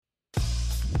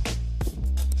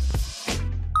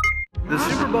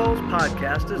Balls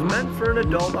podcast is meant for an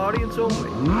adult audience only.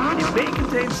 It may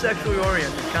contain sexually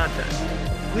oriented content.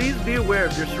 Please be aware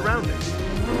of your surroundings.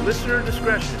 Listener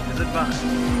discretion is advised.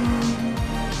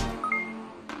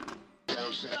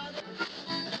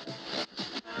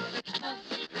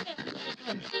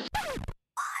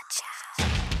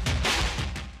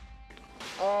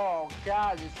 Oh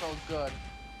God, you're so good.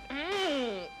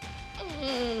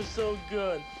 So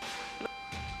good.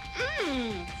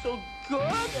 So good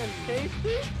and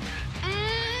tasty.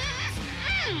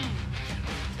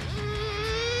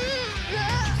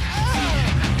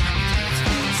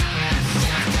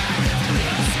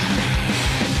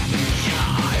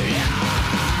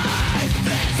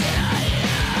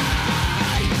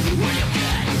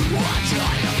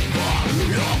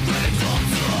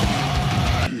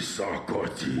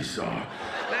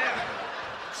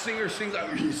 Singer sings out.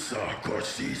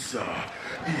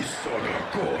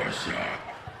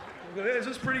 Is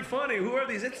this pretty funny? Who are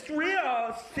these? It's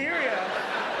real, serious.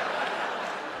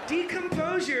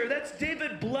 Decomposure. That's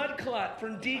David Bloodclot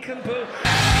from Decompose.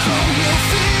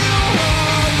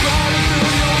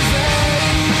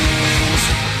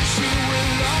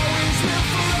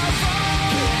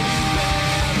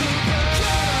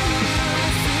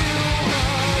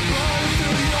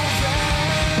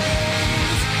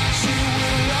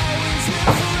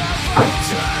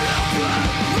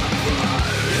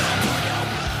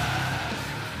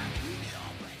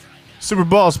 Super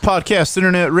Balls podcast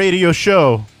internet radio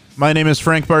show. My name is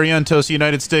Frank Barrientos,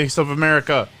 United States of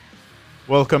America.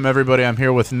 Welcome everybody. I'm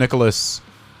here with Nicholas.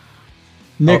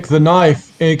 Nick the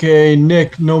Knife, aka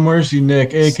Nick No Mercy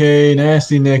Nick, aka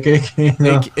Nasty Nick,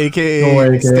 aka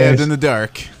AKA Stabbed in the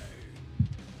Dark.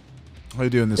 How you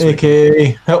doing this week?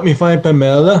 AKA Help Me Find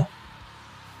Pamela.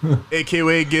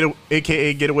 AKA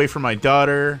Get Away From My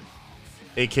Daughter.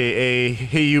 AKA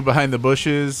Hey You Behind the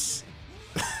Bushes.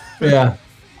 Yeah.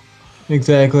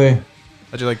 Exactly.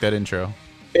 How'd you like that intro?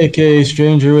 AKA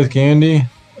Stranger with Candy.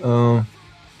 Dude,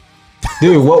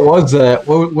 what was that?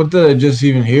 What did I just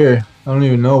even hear? I don't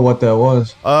even know what that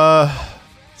was.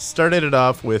 Started it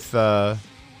off with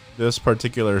this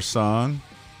particular song,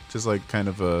 which is like kind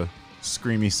of a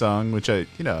screamy song, which I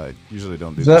usually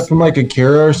don't do. Is that from like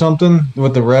Akira or something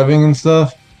with the revving and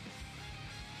stuff?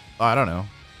 I don't know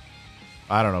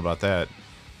about that,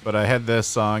 but I had this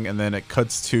song, and then it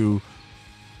cuts to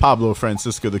Pablo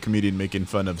Francisco, the comedian, making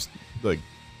fun of like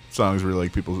songs where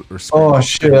like people are screaming. Oh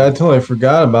shit! I totally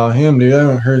forgot about him, dude. I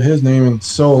haven't heard his name in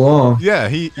so long. Yeah,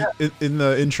 he in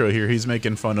the intro here, he's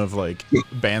making fun of like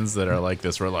bands that are like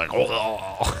this. We're like,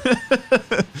 oh.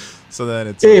 So then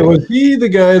it's. Hey, was he the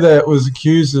guy that was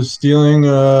accused of stealing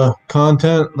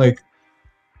content, like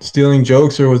stealing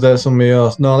jokes, or was that somebody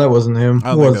else? No, that wasn't him.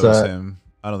 I don't think that was him.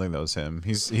 I don't think that was him.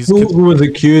 He's who was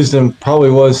accused and probably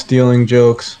was stealing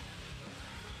jokes.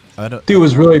 Dude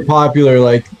was really popular,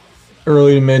 like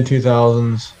early to mid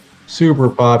 2000s. Super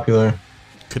popular.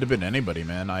 Could have been anybody,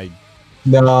 man.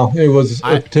 No, it was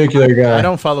a particular guy. I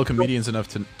don't follow comedians enough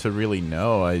to really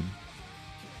know.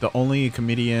 The only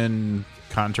comedian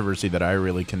controversy that I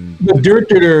really can. The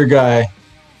Dirt guy.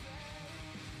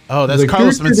 Oh, that's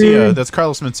Carlos Mencia. That's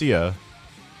Carlos Mencia.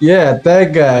 Yeah,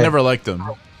 that guy. I never liked him.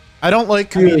 I don't like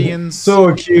comedians. So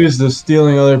accused of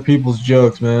stealing other people's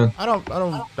jokes, man. I don't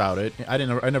doubt it. I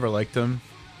never liked them.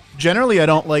 Generally, I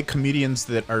don't like comedians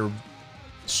that are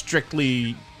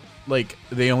strictly like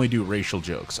they only do racial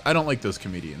jokes. I don't like those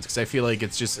comedians because I feel like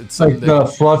it's like the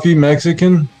fluffy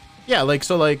Mexican. Yeah,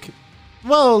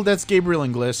 well, that's Gabriel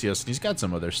Iglesias, and he's got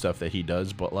some other stuff that he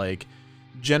does, but like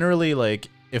generally, like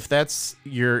if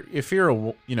you're a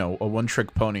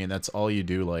one-trick pony and that's all you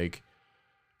do, like.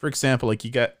 For example, like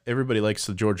everybody likes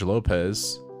the George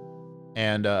Lopez,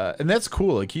 and that's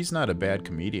cool. Like he's not a bad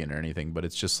comedian or anything, but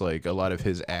it's just like a lot of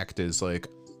his act is like,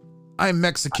 I'm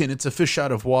Mexican, it's a fish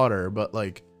out of water. But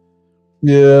like,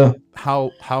 yeah, how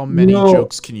many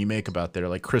jokes can you make about there?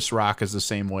 Like Chris Rock is the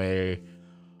same way.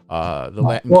 The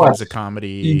Latin Kings of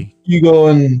comedy. You go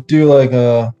and do like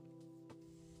a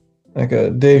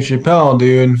Dave Chappelle,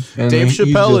 dude. And Dave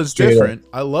Chappelle is different.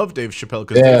 I love Dave Chappelle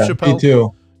because Dave Chappelle. Me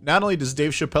too. Not only does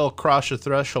Dave Chappelle cross a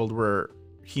threshold where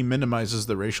he minimizes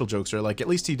the racial jokes, or like at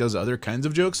least he does other kinds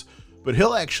of jokes, but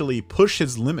he'll actually push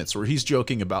his limits where he's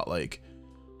joking about like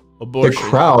abortion, the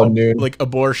crowd, dude. Like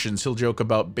abortions. He'll joke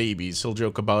about babies. He'll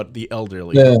joke about the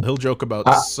elderly. Yeah. He'll joke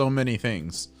about so many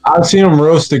things. I've seen him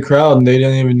roast the crowd, and they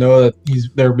didn't even know that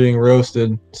they're being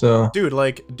roasted. So, dude,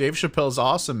 like Dave Chappelle's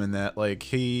awesome in that. Like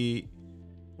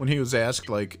when he was asked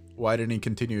like why didn't he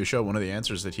continue his show, one of the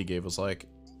answers that he gave was like,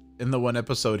 in the one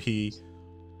episode he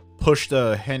pushed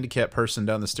a handicapped person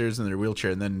down the stairs in their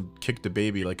wheelchair and then kicked a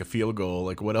baby like a field goal.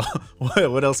 Like what else?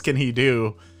 What else can he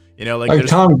do? You know, like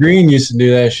Tom Green used to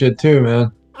do that shit too,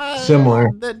 man.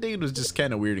 Similar. That dude was just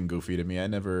kind of weird and goofy to me.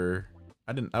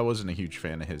 I wasn't a huge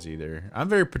fan of his either. I'm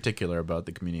very particular about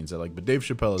the comedians I like, but Dave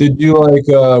Chappelle. Did you like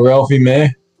Ralphie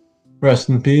May? Rest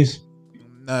in peace.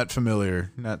 Not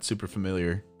familiar. Not super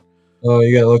familiar. Oh,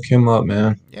 you gotta look him up,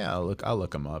 man. Yeah, I'll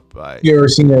look him up. You ever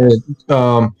seen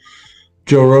that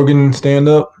Joe Rogan stand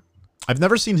up? I've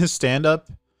never seen his stand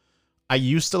up. I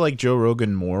used to like Joe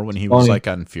Rogan more when he was like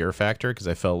on Fear Factor because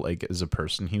I felt like as a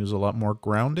person he was a lot more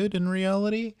grounded in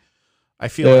reality. I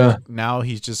feel like now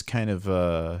he's just kind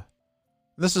of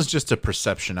this is just a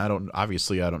perception. I don't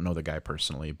know the guy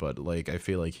personally, but like I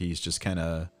feel like he's just kind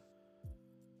of,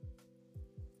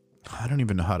 I don't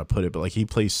even know how to put it, but like he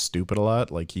plays stupid a lot.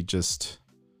 Like he just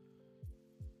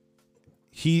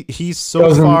he's so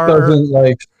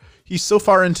he's so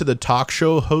far into the talk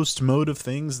show host mode of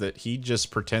things that he just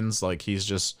pretends like he's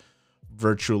just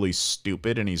virtually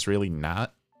stupid and he's really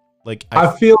not. Like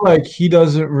I feel like he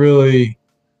doesn't really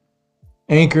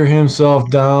anchor himself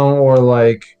down, or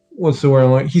like what's the word?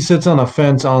 Like he sits on a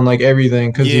fence on like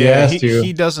everything because he has to.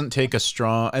 He doesn't take a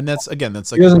strong, and that's like he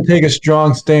doesn't take a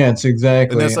strong stance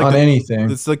exactly on anything.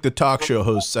 It's like the talk show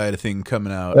host side of thing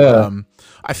coming out. Yeah.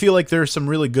 I feel like there are some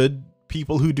really good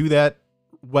people who do that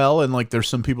well, and like there's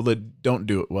some people that don't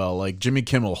do it well. Like Jimmy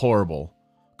Kimmel, horrible.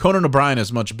 Conan O'Brien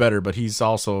is much better, but he's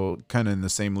also kind of in the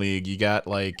same league. You got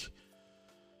like,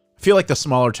 I feel like the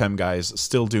smaller time guys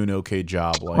still do an okay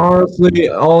job. Like honestly,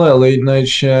 all that late night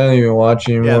shit, I don't even watch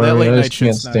anymore. Yeah, that late I night just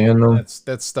can't stand them.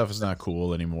 That stuff is not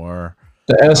cool anymore.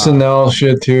 The SNL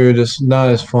shit too, just not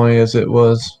as funny as it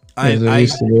was. As it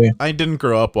used to be. I didn't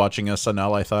grow up watching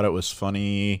SNL. I thought it was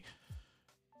funny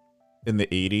in the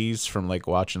 80s from like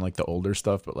watching like the older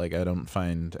stuff, but like I don't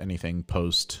find anything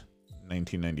post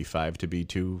 1995 to be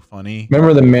too funny.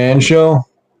 Remember the Man Show?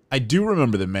 I do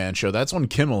remember the Man Show. That's when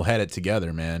Kimmel had it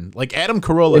together, man. Like Adam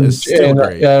Carolla is still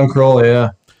great. Yeah, Adam Carolla,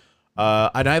 yeah.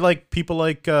 And I like people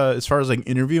like as far as like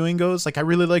interviewing goes, like I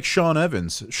really like Sean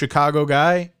Evans, Chicago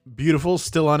guy, beautiful,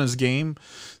 still on his game,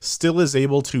 still is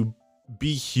able to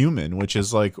be human, which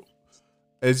is like,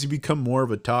 as you become more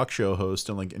of a talk show host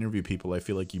and like interview people, I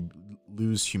feel like you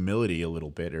lose humility a little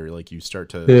bit, or like you start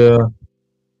to.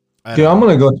 Yeah. Dude, I'm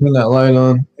gonna go turn that light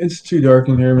on. It's too dark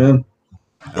in here, man.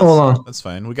 Hold on. That's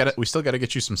fine. We still gotta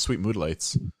get you some sweet mood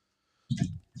lights.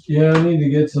 Yeah, I need to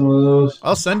get some of those.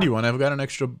 I'll send you one. I got an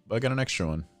extra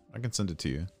one. I can send it to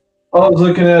you. I was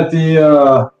looking at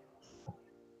the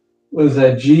what is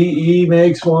that? GE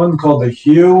makes one called the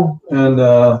Hue, and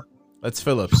that's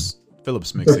Philips.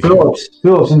 Philips makes the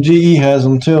Philips, and GE has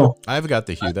them too. I've got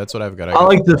the Hue. That's what I've got. I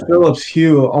like the Philips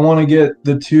Hue. I want to get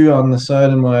the two on the side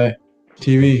of my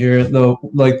TV here,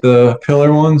 the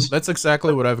pillar ones. That's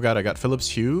exactly what I've got. I got Philips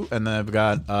Hue, and then I've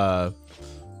got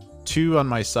two on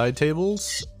my side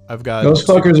tables. I've got those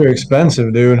fuckers are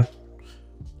expensive, dude.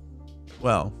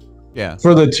 Well, yeah.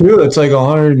 For the two, it's like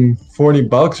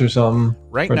 $140 or something.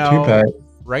 Right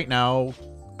now,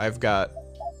 I've got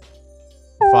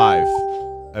 5.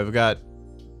 I've got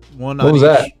one. What was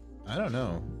that? I don't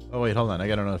know. Oh wait, hold on. I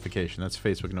got a notification. That's a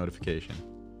Facebook notification.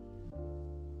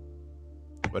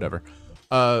 Whatever.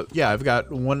 Yeah, I've got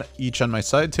one each on my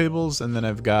side tables, and then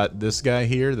I've got this guy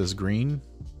here, this green.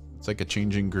 It's like a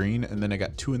changing green, and then I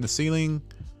got 2 in the ceiling.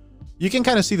 You can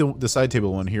kind of see the side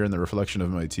table one here in the reflection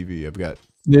of my TV. I've got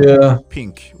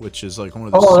pink, which is like one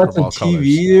of the that's a TV, colors.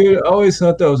 Dude. I always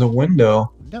thought that was a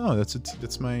window. No,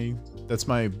 that's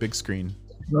my big screen.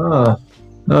 Ah,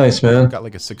 nice, man. I've got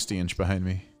like a 60-inch behind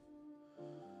me.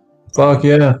 Fuck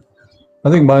yeah! I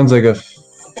think mine's like a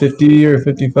 50 or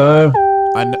 55.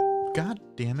 God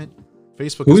damn it!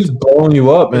 Facebook. Who's blowing you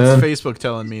up, man? It's Facebook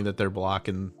telling me that they're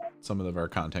blocking some of our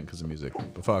content because of music.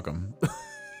 But fuck them.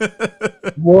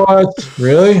 What?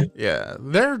 Really? Yeah,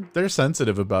 they're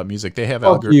sensitive about music. They have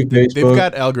they've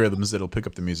got algorithms that'll pick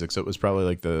up the music. So it was probably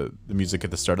like the music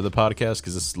at the start of the podcast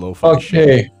because it's lo-fi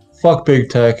shit. Fuck big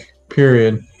tech.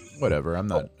 Period. Whatever. I'm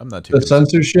not too. The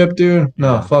censorship, dude.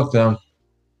 No, yeah. Fuck them.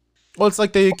 Well, it's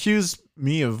like they accuse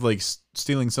me of like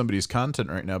stealing somebody's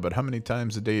content right now, but how many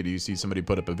times a day do you see somebody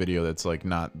put up a video that's like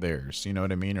not theirs? You know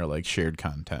what I mean? Or like shared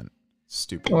content.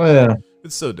 Stupid. Oh yeah.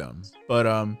 It's so dumb. But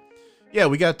yeah,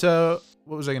 we got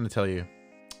what was I going to tell you?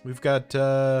 We've got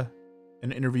an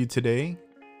interview today.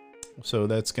 So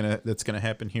that's going to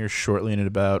happen here shortly in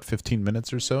about 15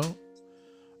 minutes or so.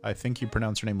 I think you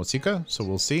pronounce her name Wasika, so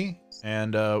we'll see.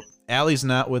 And Allie's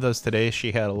not with us today.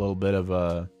 She had a little bit of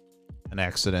an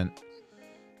accident.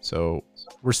 So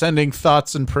we're sending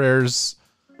thoughts and prayers.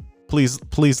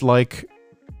 Please like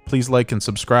Please like and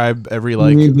subscribe. Every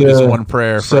like need is to one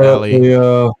prayer for set up Allie.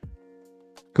 a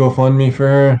GoFundMe for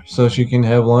her so she can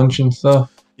have lunch and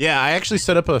stuff. Yeah, I actually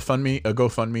set up a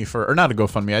GoFundMe for, or not a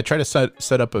GoFundMe. I try to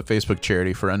set up a Facebook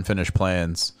charity for unfinished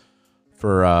plans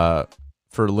for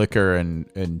liquor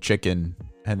and chicken,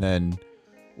 and then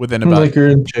within about liquor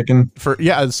and chicken.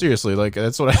 Seriously, like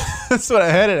that's what I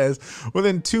had it as.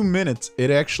 Within 2 minutes,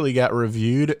 it actually got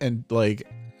reviewed, and like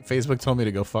Facebook told me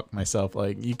to go fuck myself.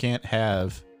 Like you can't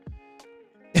have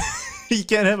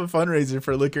a fundraiser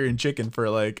for liquor and chicken for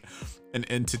like an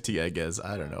entity, I guess.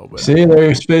 I don't know. But see,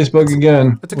 there's Facebook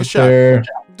again. I took a shot.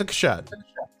 Took a shot.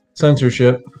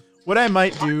 Censorship. What I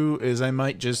might do is I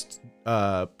might just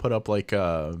put up like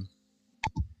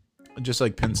just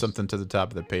like pin something to the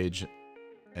top of the page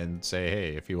and say,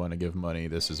 hey, if you want to give money,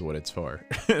 this is what it's for,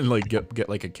 and like get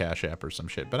like a Cash App or some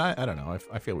shit. But I don't know.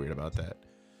 I feel weird about that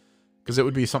because it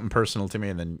would be something personal to me,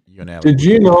 and then you and Allie. Did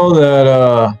you know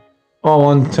that? I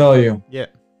want to tell you. Yeah.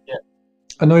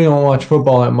 I know you don't watch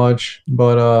football that much,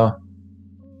 but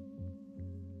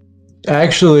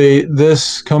actually,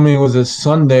 this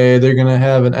Sunday, they're gonna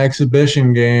have an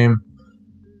exhibition game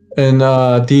in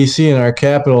DC in our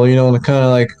capital. You know, to kind of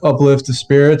like uplift the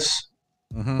spirits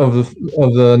of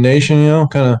the nation. You know,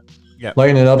 kind of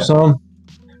lighten it up some.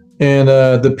 And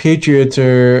the Patriots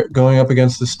are going up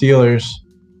against the Steelers.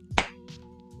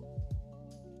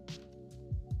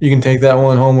 You can take that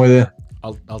one home with you.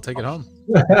 I'll take it home.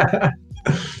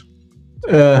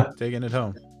 Taking it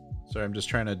home. Sorry, I'm just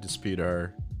trying to dispute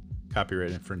our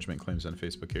copyright infringement claims on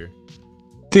Facebook here.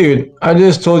 Dude, I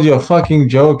just told you a fucking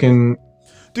joke, and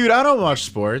dude, I don't watch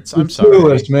sports. I'm sorry.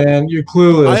 Clueless, man. You're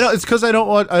clueless. I know it's because I don't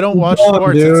watch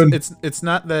sports. Dude. It's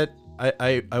not that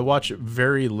I watch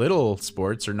very little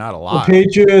sports, or not a lot. The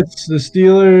Patriots, the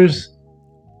Steelers,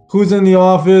 who's in the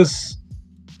office,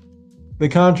 the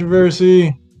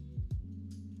controversy.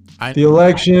 The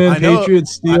election,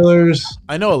 Patriots, Steelers.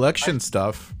 I know election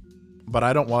stuff, but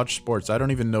I don't watch sports. I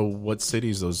don't even know what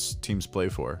cities those teams play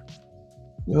for.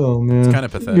 Oh, man. It's kind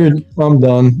of pathetic. I'm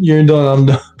done. You're done. I'm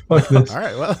done. Fuck this. All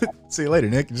right. Well, see you later,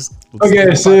 Nick.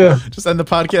 Okay, see ya. Just end the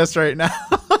podcast right now.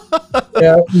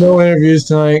 Yeah, no interviews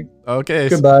tonight. Okay.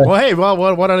 Goodbye. Well, hey, why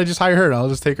don't I just hire her and I'll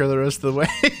just take her the rest of the way.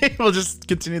 We'll just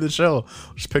continue the show.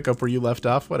 We'll just pick up where you left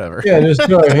off, whatever. Yeah, just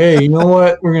go, hey, you know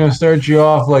what? We're going to start you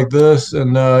off like this,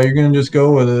 and you're going to just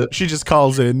go with it. She just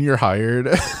calls in. You're hired.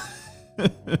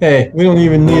 Hey, we don't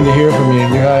even need to hear from you. You're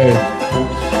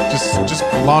hired. Just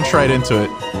launch right into it.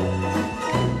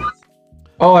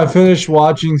 Oh, I finished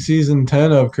watching season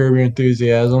 10 of Curb Your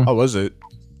Enthusiasm. How was it?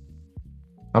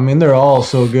 I mean, they're all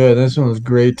so good. This one was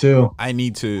great too. I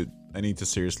need to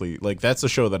seriously, like, that's a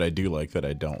show that I do like that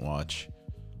I don't watch.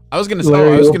 I was gonna say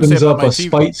about my TV.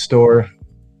 Spite store.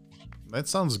 That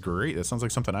sounds great. That sounds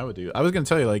like something I would do. I was gonna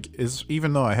tell you, like,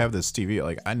 even though I have this TV,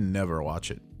 like, I never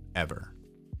watch it ever.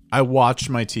 I watch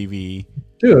my TV,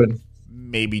 dude,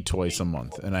 maybe twice a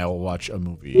month, and I will watch a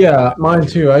movie. Yeah, mine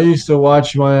too. I used to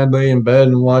watch mine, I'd lay in bed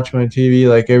and watch my TV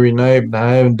like every night, but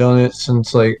I haven't done it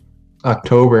since like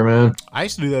October, man. I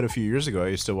used to do that a few years ago. I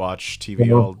used to watch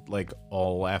TV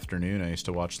all afternoon. I used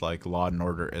to watch like Law and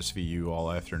Order SVU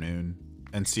all afternoon,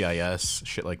 NCIS,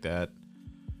 shit like that.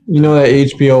 You know that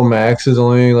HBO Max is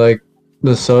only like,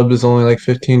 the sub is only like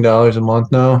 $15 a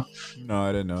month now. No,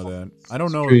 I didn't know that. I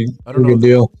don't know. I don't know. Good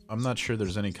deal. I'm not sure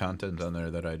there's any content on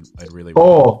there that I'd really.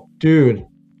 Oh, dude,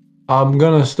 I'm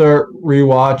gonna start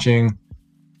rewatching.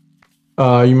 You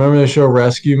remember the show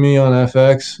Rescue Me on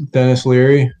FX? Dennis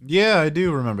Leary. Yeah, I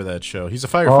do remember that show. He's a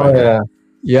firefighter. Oh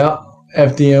yeah,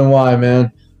 FDNY,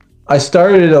 man. I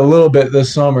started a little bit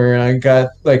this summer, and I got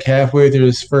like halfway through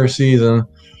this first season,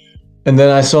 and then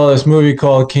I saw this movie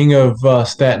called King of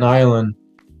Staten Island,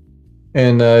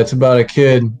 and it's about a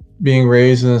kid being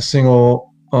raised in a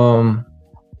single mom.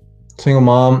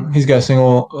 He's got a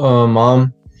single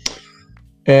mom.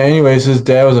 And anyways, his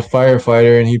dad was a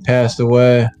firefighter, and he passed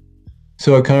away.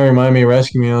 So it kind of reminded me of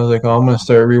Rescue Me. I was like, oh, I'm going to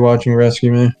start rewatching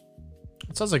Rescue Me.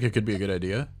 It sounds like it could be a good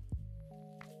idea.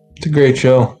 It's a great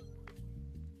show.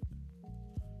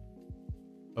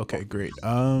 Okay, great.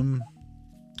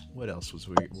 What else were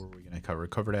we going to cover?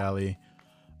 Covered Alley.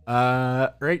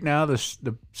 Right now, the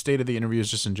state of the interview is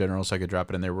just in general, so I could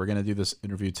drop it in there. We're going to do this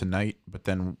interview tonight, but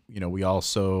then, we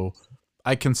also...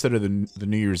 I consider the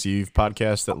New Year's Eve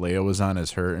podcast that Leia was on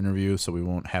as her interview, so we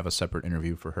won't have a separate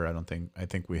interview for her. I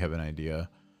think we have an idea.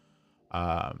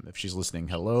 If she's listening,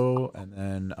 hello. And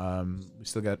then we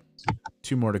still got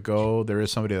 2 more to go. There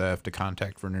is somebody that I have to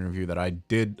contact for an interview that I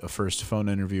did a first phone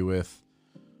interview with.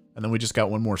 And then we just got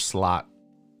 1 more slot.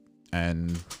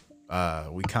 And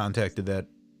we contacted that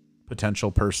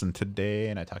potential person today,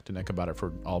 and I talked to Nick about it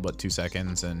for all but 2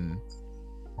 seconds, and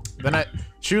then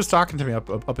she was talking to me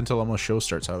up until almost show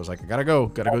starts. So I was like, I gotta go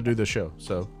do the show.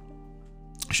 So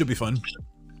it should be fun.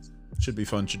 Should be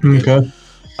good. Okay.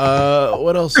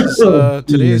 What else is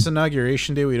today is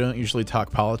inauguration day. We don't usually talk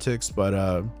politics, but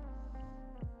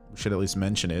we should at least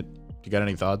mention it. You got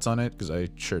any thoughts on it? Because I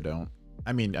sure don't.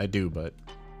 I mean, I do, but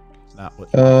it's not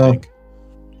what you think.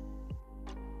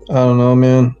 I don't know,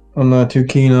 man. I'm not too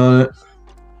keen on it.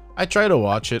 I try to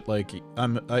watch it. Like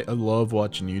I love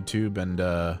watching YouTube, and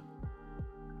I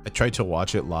tried to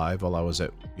watch it live while I was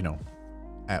at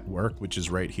work, which is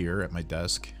right here at my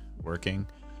desk working.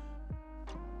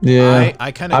 Yeah.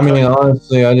 I mean,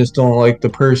 honestly, I just don't like the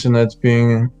person that's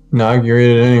being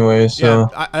inaugurated anyway. So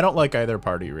yeah, I don't like either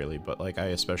party really, but like I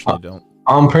especially don't.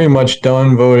 I'm pretty much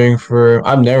done voting for.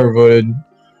 I've never voted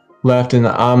left, and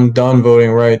I'm done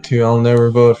voting right too. I'll never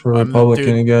vote for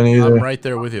Republican again either. I'm right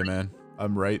there with you, man.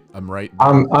 I'm right. I'm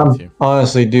with you.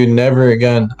 Honestly, dude, never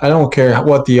again. I don't care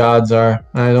what the odds are.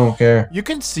 I don't care. You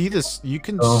can see this. You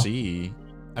can see.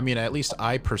 I mean, at least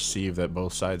I perceive that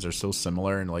both sides are so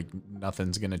similar, and like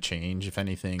nothing's gonna change. If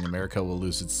anything, America will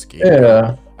lose its scale.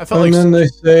 Yeah. And then they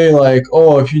say like,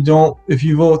 oh, if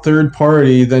you vote third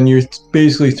party, then you're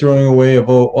basically throwing away a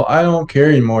vote. Well, I don't care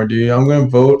anymore, dude. I'm gonna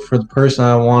vote for the person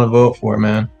I want to vote for,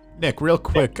 man. Nick, real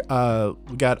quick,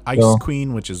 we got Ice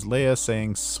Queen, which is Leia,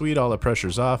 saying, "Sweet, all the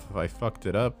pressure's off. If I fucked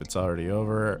it up, it's already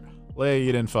over." Leia,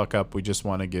 you didn't fuck up. We just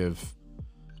want to give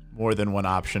more than one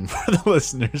option for the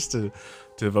listeners to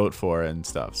vote for and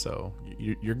stuff. So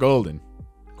you're golden,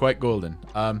 quite golden.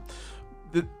 When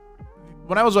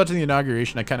I was watching the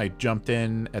inauguration, I kind of jumped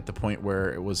in at the point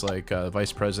where it was like the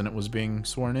vice president was being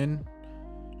sworn in.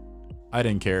 I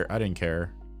didn't care,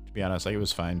 to be honest. Like, it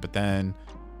was fine. But then,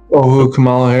 who,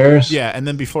 Kamala Harris? Yeah, and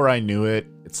then before I knew it,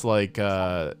 it's like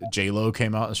J-Lo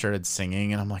came out and started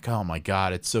singing, and I'm like, oh my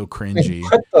god, it's so cringy.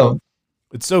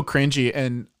 It's so cringy.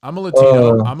 And I'm a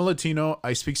Latino.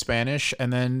 I speak Spanish,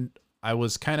 and then I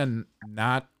was kind of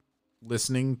not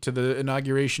listening to the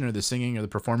inauguration or the singing or the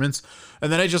performance,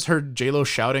 and then I just heard J-Lo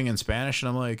shouting in Spanish, and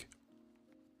I'm like,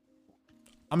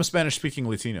 I'm a Spanish-speaking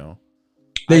Latino.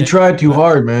 They tried too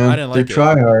hard, man. I didn't like it. They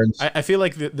tryhards. I feel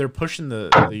like they're pushing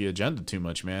the agenda too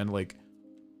much, man. Like,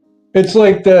 it's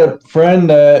like that friend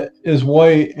that is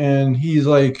white, and he's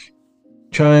like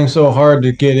trying so hard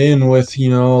to get in with,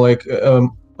 like a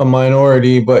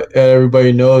minority, but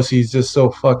everybody knows he's just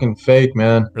so fucking fake,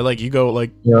 man. Or like you go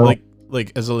like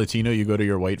as a Latino, you go to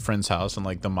your white friend's house, and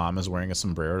like the mom is wearing a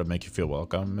sombrero to make you feel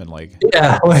welcome, and like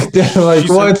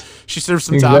what? She served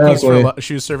some tacos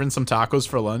she was serving some tacos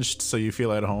for lunch, so you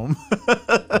feel at home.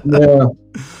 Yeah.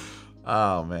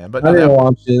 Oh man, but I didn't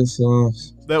watch this. So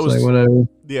that was like whatever.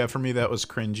 Yeah, for me that was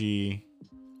cringy.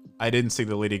 I didn't see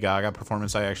the Lady Gaga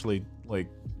performance. I actually like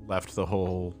left the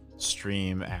whole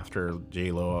stream after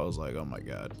J-Lo. I was like, oh my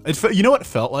god. You know what it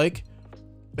felt like?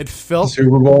 It felt the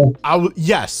Super Bowl.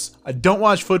 Yes, I don't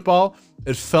watch football.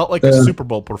 It felt like a Super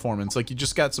Bowl performance. Like you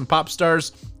just got some pop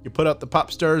stars. You put out the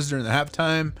pop stars during the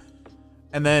halftime,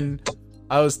 and then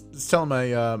I was telling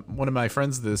my one of my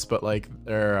friends this, but like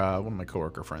they're one of my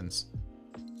coworker friends.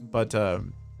 But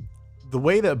the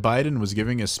way that Biden was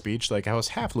giving his speech, like I was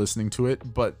half listening to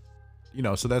it, but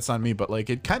so that's on me. But like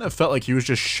it kind of felt like he was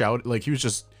just shouting, like he was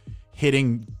just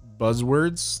hitting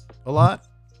buzzwords a lot.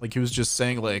 Like he was just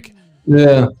saying like.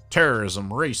 Yeah. Terrorism,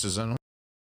 racism.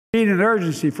 Need an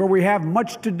urgency, for we have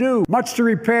much to do, much to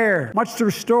repair, much to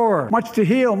restore, much to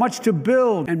heal, much to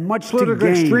build, and much political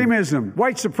extremism,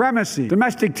 white supremacy,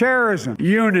 domestic terrorism,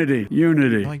 unity.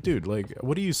 Like, dude, like,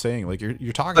 what are you saying? Like, you're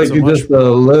talking like so you're much. Just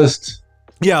a list.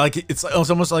 Yeah, like it's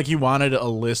almost like he wanted a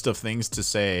list of things to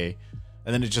say,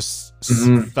 and then it just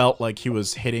felt like he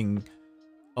was hitting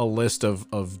a list of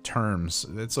terms.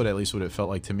 That's at least what it felt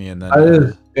like to me. And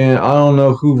then and I don't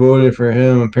know who voted for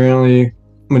him. Apparently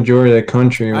majority of the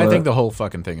country. I think the whole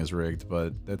fucking thing is rigged,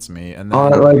 but that's me. And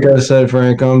then, like I said,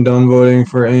 Frank, I'm done voting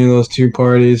for any of those two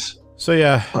parties. So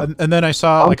yeah, and then I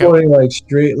saw I'm voting like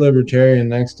straight libertarian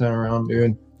next time around,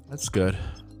 dude. That's good.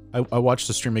 I watched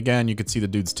the stream again. You could see the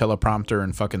dude's teleprompter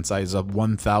and fucking size up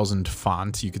 1,000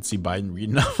 font. You could see Biden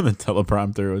reading off of the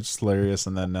teleprompter, which is hilarious.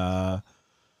 And then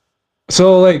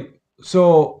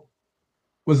So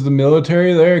was the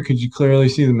military there? Could you clearly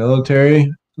see the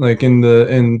military? Like in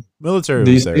military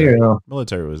was there. No?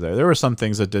 Military was there. There were some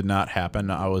things that did not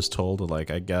happen. I was told,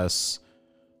 like, I guess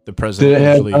the president did it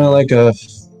have kind of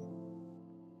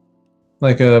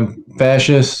like a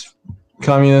fascist,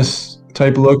 communist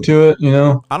type look to it,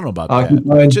 I don't know about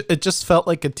that. It just felt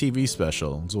like a TV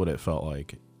special. Is what it felt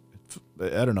like.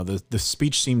 I don't know. The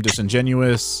speech seemed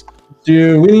disingenuous.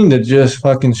 Dude, we need to just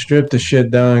fucking strip the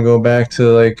shit down and go back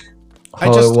to like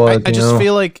how it was. I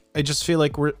just feel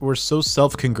like we're so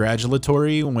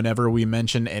self-congratulatory whenever we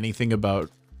mention anything about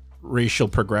racial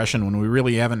progression when we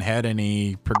really haven't had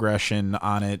any progression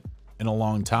on it in a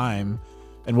long time.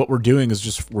 And what we're doing is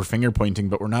just we're finger pointing,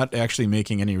 but we're not actually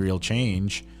making any real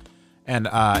change. And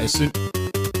sorry,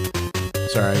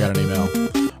 I got an email.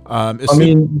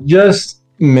 Just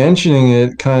mentioning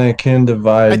it kind of can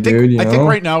divide, dude. I think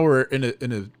right now we're in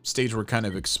a stage where we're kind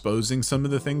of exposing some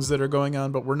of the things that are going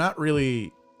on, but we're not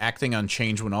really acting on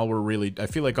change when I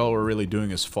feel like all we're really doing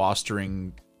is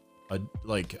fostering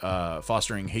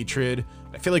hatred.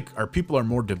 I feel like our people are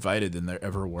more divided than there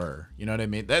ever were. You know what I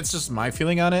mean? That's just my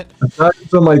feeling on it.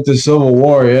 From like the Civil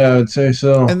War, yeah, I would say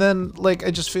so. And then like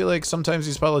I just feel like sometimes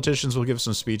these politicians will give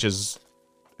some speeches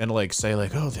and like say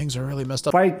like, oh, things are really messed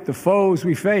up. Fight the foes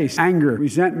we face: anger,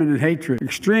 resentment, and hatred,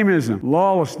 extremism,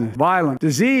 lawlessness, violence,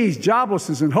 disease,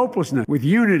 joblessness, and hopelessness. With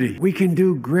unity, we can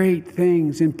do great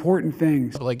things, important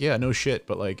things. But like, yeah, no shit.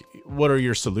 But like, what are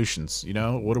your solutions? You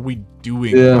know, what are we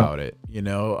doing about it? You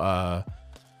know,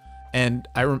 and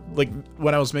like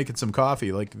when I was making some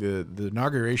coffee, like the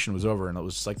inauguration was over, and it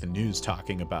was just like the news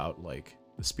talking about like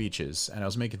the speeches, and I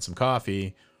was making some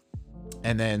coffee.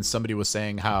 And then somebody was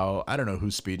saying how, I don't know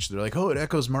whose speech, they're like, oh, it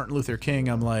echoes Martin Luther King.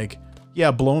 I'm like,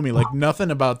 yeah, blow me. Like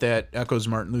nothing about that echoes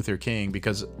Martin Luther King,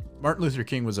 because Martin Luther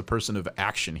King was a person of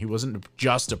action. He wasn't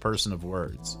just a person of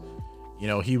words. You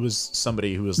know, he was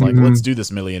somebody who was like, let's do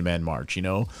this Million Man March, you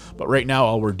know? But right now,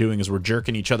 all we're doing is we're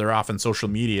jerking each other off on social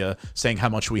media, saying how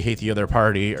much we hate the other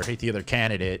party or hate the other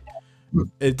candidate.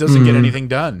 It doesn't get anything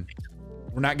done.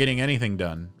 We're not getting anything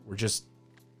done. We're just...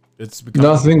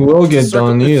 Nothing will get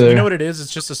done either. You know what it is?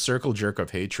 It's just a circle jerk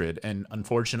of hatred. And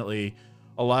unfortunately,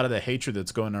 a lot of the hatred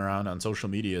that's going around on social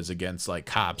media is against like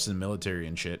cops and military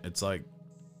and shit. It's like,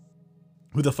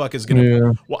 who the fuck is going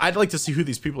to... Well, I'd like to see who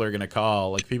these people are going to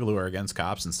call, like people who are against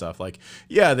cops and stuff. Like,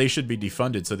 yeah, they should be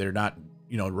defunded so they're not,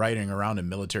 you know, riding around in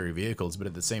military vehicles. But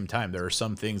at the same time, there are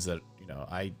some things that, you know,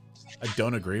 I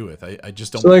don't agree with. I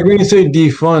just don't... So like when you say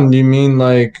defund, do you mean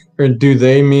like, or do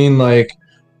they mean like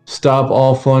stop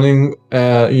all funding,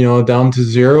 you know, down to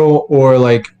zero, or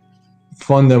like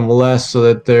fund them less so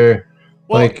that their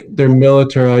their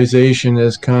militarization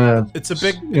is kind of... It's a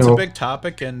big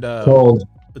topic, and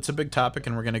it's a big topic,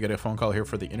 and we're gonna get a phone call here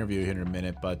for the interview here in a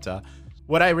minute. But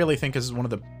what I really think is one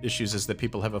of the issues is that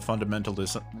people have a fundamental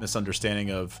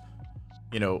misunderstanding of,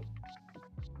 you know,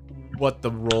 what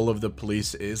the role of the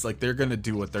police is. Like they're gonna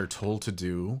do what they're told to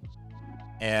do.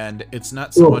 And it's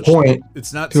not so much.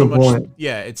 It's not so much.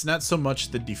 Yeah, it's not so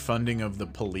much the defunding of the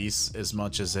police as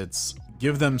much as it's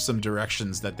give them some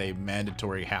directions that they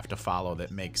mandatory have to follow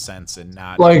that make sense and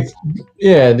not like,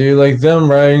 yeah, dude, like them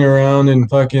riding around in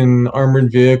fucking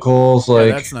armored vehicles. Like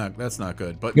that's not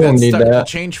good. But the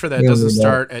change for that doesn't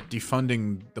start at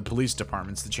defunding the police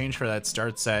departments. The change for that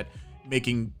starts at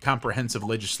making comprehensive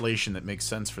legislation that makes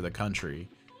sense for the country,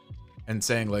 and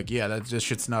saying like, yeah, that just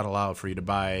shit's not allowed for you to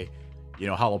buy, you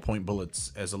know, hollow point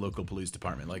bullets as a local police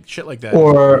department, like shit like that.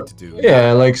 Or to do.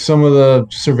 Yeah, like some of the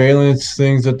surveillance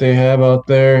things that they have out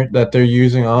there that they're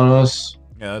using on us.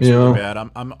 Yeah, that's really bad.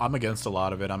 I'm against a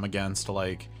lot of it. I'm against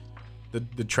like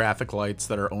the traffic lights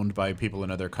that are owned by people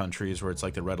in other countries where it's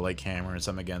like the red light cameras.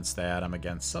 I'm against that. I'm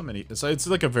against so many. So it's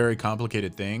like a very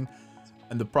complicated thing.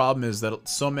 And the problem is that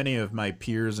so many of my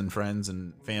peers and friends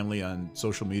and family on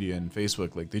social media and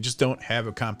Facebook, like they just don't have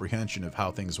a comprehension of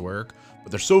how things work,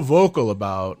 but they're so vocal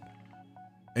about,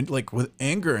 and like with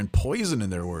anger and poison in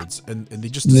their words, and they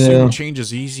just assume change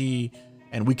is easy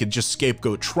and we could just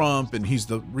scapegoat Trump and he's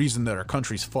the reason that our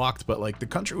country's fucked. But like the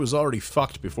country was already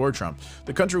fucked before Trump.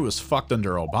 The country was fucked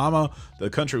under Obama. The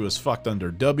country was fucked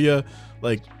under W.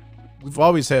 Like, we've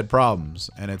always had problems,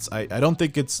 and it's I don't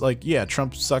think it's like, yeah,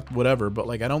 Trump sucked, whatever, but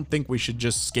like I don't think we should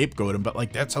just scapegoat him. But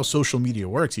like that's how social media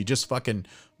works. You just fucking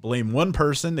blame one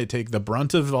person, they take the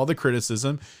brunt of all the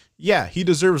criticism. Yeah, he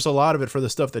deserves a lot of it for the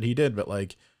stuff that he did, but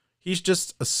like he's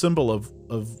just a symbol of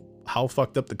how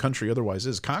fucked up the country otherwise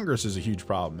is. Congress is a huge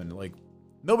problem, and like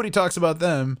nobody talks about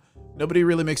them. Nobody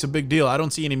really makes a big deal. I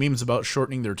don't see any memes about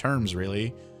shortening their terms,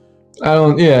 really.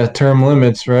 Term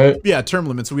limits, right? Yeah, term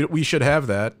limits. We should have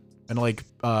that. And like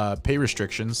pay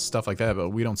restrictions, stuff like that, but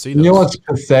we don't see those. You know what's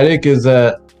pathetic is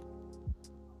that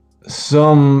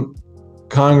some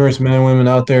congressmen and women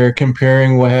out there are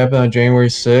comparing what happened on January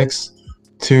 6th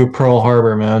to Pearl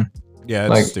Harbor, man.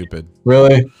 Yeah, it's stupid.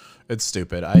 Really? It's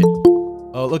stupid.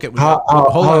 Oh, look at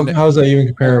how's that even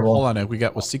comparable? Hold on, we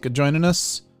got Wasika joining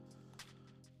us.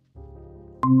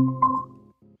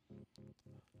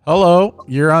 Hello,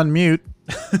 you're on mute.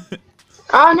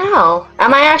 Oh no,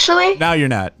 am I actually? Now you're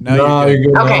not. Now No, you're good.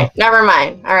 you're good. Okay, never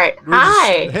mind. All right. We're just-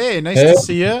 Hi. Hey, nice Hey. to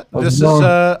see you. How's This it is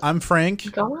going? I'm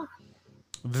Frank. Go on.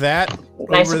 That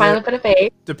Nice over to finally there, put a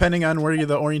face. depending on where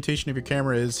the orientation of your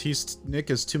camera is, Nick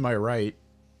is to my right.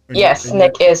 And Yes, and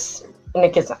Nick is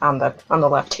on the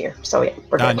left here. So yeah,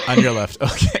 we're good. on your left.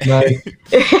 Okay. Nice.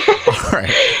 All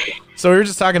right. So we were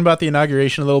just talking about the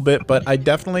inauguration a little bit, but I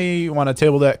definitely want to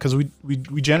table that because we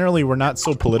generally we're not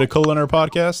so political in our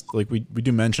podcast. Like we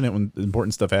do mention it when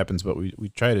important stuff happens, but we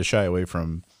try to shy away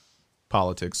from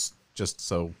politics just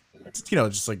so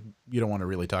just like you don't want to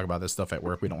really talk about this stuff at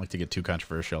work. We don't like to get too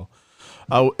controversial.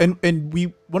 And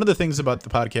one of the things about the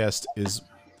podcast is,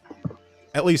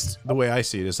 at least the way I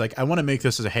see it, is like I want to make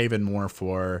this as a haven more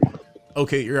for,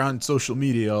 okay, you're on social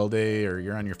media all day or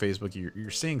you're on your Facebook,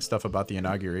 you're seeing stuff about the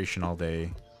inauguration all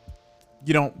day.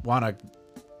 You don't want to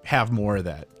have more of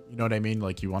that. You know what I mean?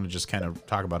 Like you want to just kind of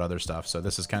talk about other stuff. So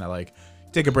this is kind of like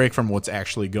take a break from what's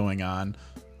actually going on,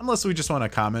 unless we just want to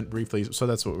comment briefly. So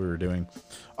that's what we were doing.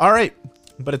 All right.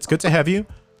 But it's good to have you.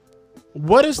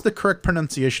 What is the correct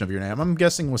pronunciation of your name? I'm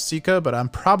guessing Wasika, but I'm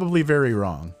probably very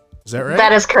wrong. Is that right?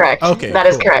 That is correct. Okay, that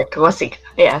is cool. correct. Wasika.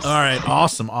 Yes. All right,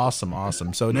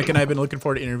 awesome. So Nick and I have been looking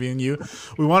forward to interviewing you.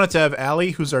 We wanted to have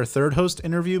Allie, who's our third host,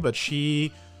 interview, but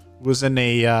she was in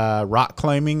a rock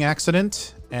climbing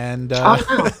accident, and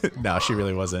no, she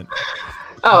really wasn't.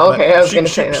 Oh, okay. I was She- going to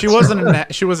she- say that. she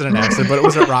wasn't an accident, but it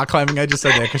wasn't rock climbing. I just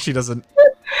said that because she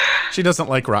doesn't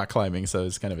like rock climbing, so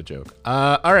it's kind of a joke.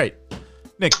 All right,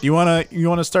 Nick, do you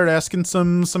wanna start asking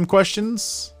some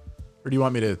questions, or do you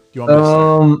want me to?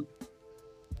 Start?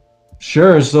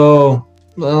 Sure. So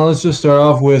let's just start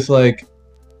off with like,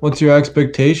 what's your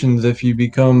expectations if you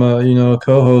become a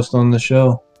co-host on the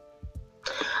show?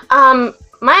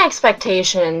 My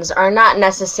expectations are not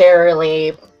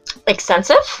necessarily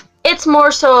extensive. It's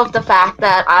more so of the fact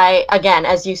that again,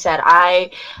 as you said,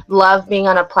 I love being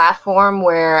on a platform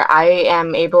where I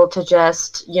am able to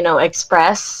just,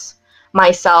 express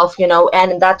myself,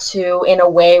 and that too in a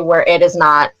way where it is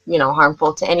not,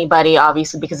 harmful to anybody,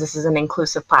 obviously, because this is an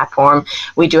inclusive platform.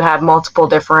 We do have multiple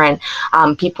different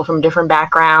people from different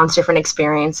backgrounds, different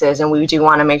experiences, and we do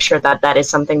want to make sure that that is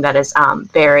something that is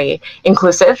very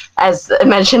inclusive, as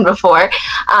mentioned before.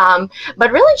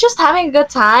 But really just having a good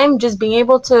time, just being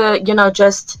able to,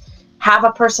 just have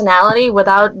a personality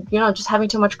without, just having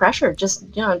too much pressure,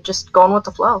 just going with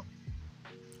the flow.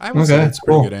 I would say Okay, that's a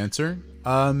pretty cool. good answer.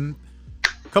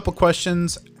 Couple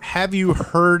questions. Have you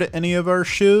heard any of our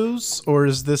shows, or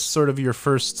is this sort of your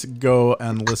first go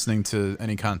on listening to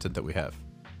any content that we have?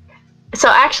 So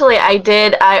actually, I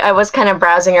did. I was kind of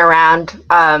browsing around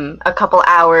a couple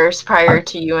hours prior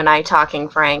to you and I talking,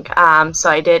 Frank. So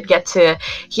I did get to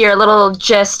hear a little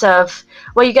gist of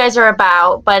what you guys are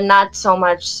about, but not so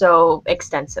much so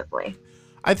extensively.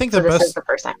 I think So the this best. is the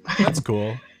first time. That's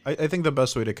cool. I think the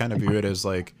best way to kind of view it is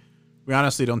like, we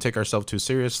honestly don't take ourselves too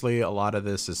seriously. A lot of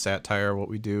this is satire, what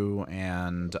we do,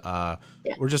 and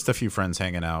we're just a few friends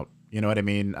hanging out. You know what I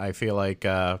mean? I feel like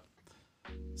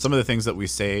some of the things that we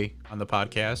say on the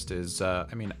podcast is,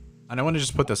 and I want to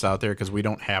just put this out there because we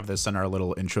don't have this in our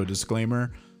little intro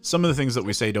disclaimer. Some of the things that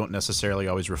we say don't necessarily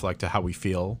always reflect to how we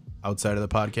feel outside of the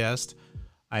podcast.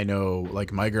 I know,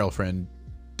 like, my girlfriend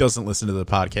doesn't listen to the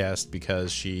podcast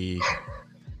because she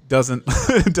doesn't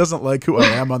like who I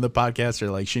am on the podcast, or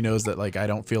like she knows that like I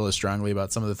don't feel as strongly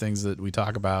about some of the things that we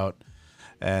talk about,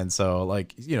 and so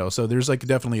like so there's like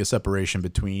definitely a separation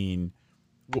between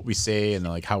what we say and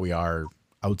like how we are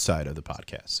outside of the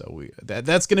podcast. So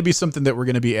that's going to be something that we're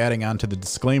going to be adding on to the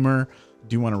disclaimer.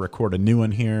 Do you want to record a new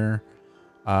one here?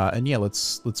 And yeah,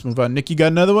 let's move on. Nick, you got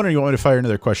another one, or you want me to fire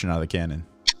another question out of the cannon?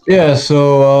 Yeah.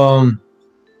 So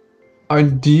are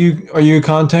you a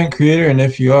content creator, and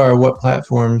if you are, what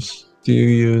platforms do you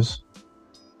use?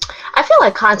 I feel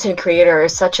like content creator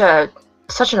is such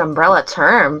an umbrella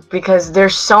term, because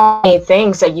there's so many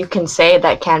things that you can say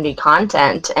that can be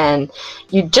content, and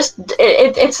you just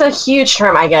it's a huge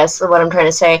term, I guess, what I'm trying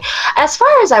to say. As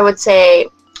far as I would say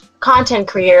content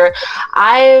creator,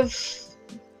 I've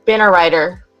been a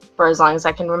writer for as long as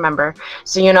I can remember.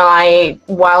 So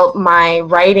while my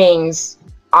writings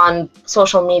on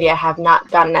social media have not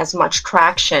gotten as much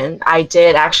traction, I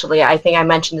did actually, I think I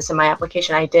mentioned this in my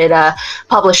application, I did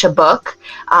publish a book,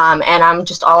 and I'm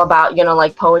just all about,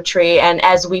 like poetry, and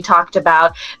as we talked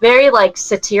about, very like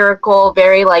satirical,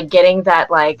 very like getting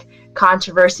that like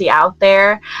controversy out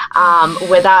there,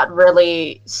 without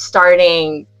really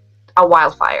starting a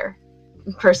wildfire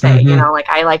per se. Like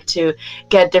I like to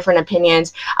get different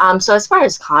opinions. So as far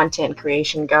as content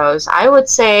creation goes, I would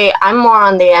say I'm more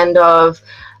on the end of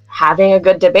having a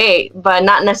good debate, but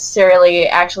not necessarily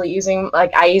actually using,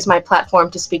 like, I use my platform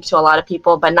to speak to a lot of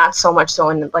people, but not so much so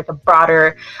in like a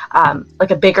broader,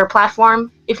 like a bigger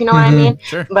platform, if you know what I mean.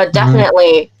 Sure. But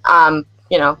definitely,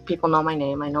 you know, people know my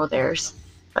name, I know theirs.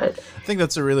 But I think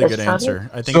that's a really good answer.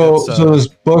 I think So, that's, so this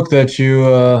book that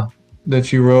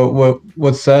you wrote,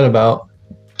 what's that about?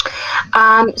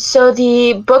 So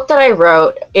the book that I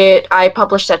wrote, I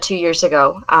published that 2 years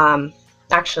ago.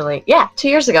 Actually, yeah, 2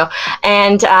 years ago.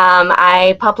 And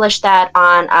I published that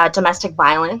on domestic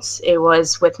violence. It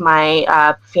was with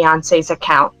my fiance's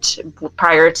account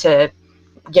prior to,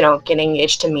 you know, getting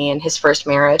engaged to me in his first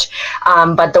marriage.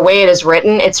 But the way it is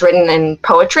written, it's written in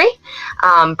poetry,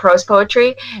 prose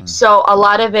poetry. So a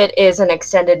lot of it is an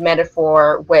extended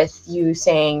metaphor with you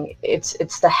saying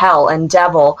it's the hell and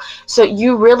devil. So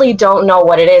you really don't know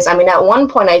what it is. I mean, at one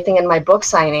point, I think in my book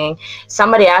signing,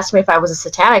 somebody asked me if I was a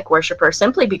satanic worshiper,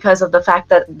 simply because of the fact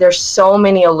that there's so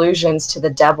many allusions to the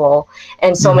devil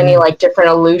and so many like different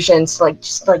allusions to, like,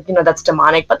 just like, you know, that's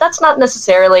demonic, but that's not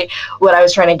necessarily what I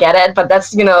was trying to get at. But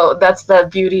that's, you know, that's the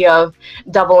beauty of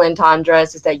double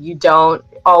entendres, is that you don't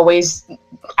always,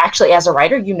 actually, as a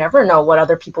writer, you never know what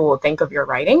other people will think of your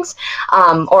writings,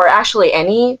 or actually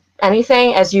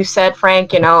anything. As you said,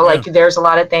 Frank, you know, like there's a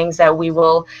lot of things that we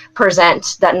will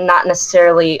present that not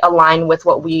necessarily align with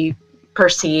what we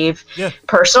perceive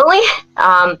personally.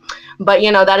 But,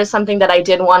 you know, that is something that I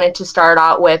did wanted to start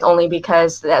out with, only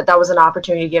because that was an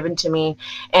opportunity given to me.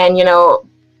 And, you know,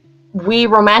 we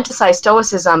romanticize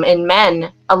stoicism in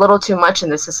men a little too much in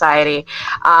this society.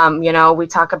 You know, we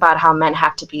talk about how men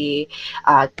have to be,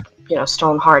 you know,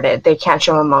 stone-hearted. They can't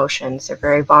show emotions. They're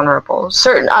very vulnerable.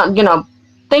 Certain, you know,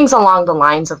 things along the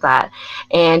lines of that.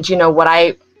 And, you know, what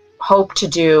I hope to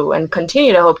do and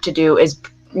continue to hope to do is,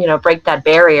 you know, break that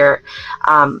barrier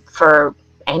for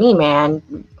any man,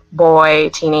 boy,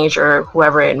 teenager,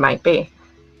 whoever it might be.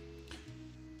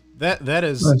 That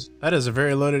is Nice. that is a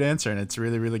very loaded answer, and it's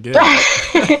really, really good.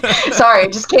 Sorry,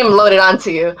 it just came loaded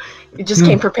onto you. You just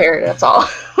came prepared, that's all.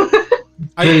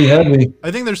 Pretty heavy.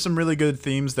 I think there's some really good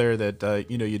themes there that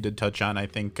you know, you did touch on. I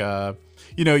think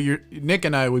you know, Nick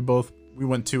and I, we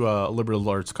went to a liberal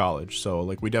arts college, so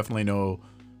like we definitely know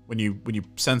when you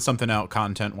send something out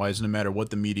content wise, no matter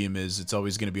what the medium is, it's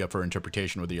always going to be up for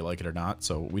interpretation whether you like it or not.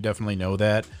 So we definitely know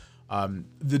that.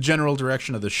 The general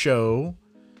direction of the show,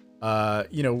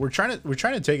 you know, we're trying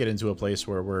to take it into a place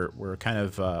where we're kind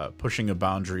of pushing a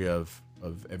boundary of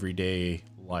everyday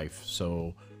life.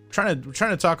 So we're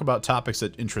trying to talk about topics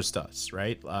that interest us,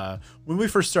 right? When we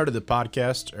first started the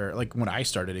podcast, or like when I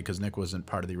started it, because Nick wasn't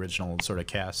part of the original sort of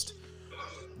cast,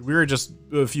 we were just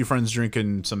a few friends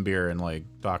drinking some beer and like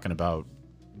talking about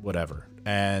whatever.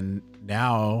 And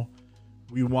now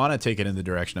we want to take it in the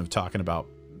direction of talking about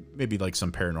maybe like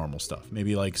some paranormal stuff,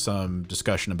 maybe like some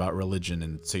discussion about religion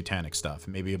and satanic stuff,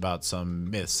 maybe about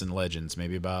some myths and legends,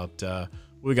 maybe about what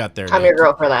we got there. I'm your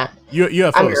girl for that.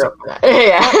 UFOs. I'm your girl for that.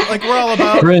 Yeah. Like we're all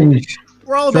about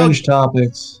Fringe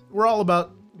topics. We're all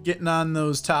about getting on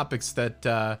those topics that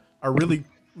are really,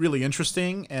 really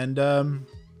interesting and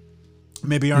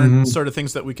maybe aren't sort of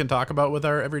things that we can talk about with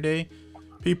our everyday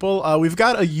people. We've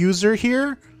got a user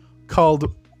here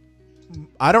called,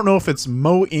 I don't know if it's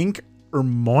Mo Inc. or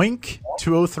Moink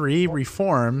 203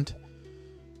 Reformed.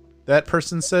 That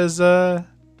person says, and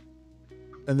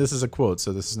this is a quote,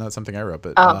 so this is not something I wrote,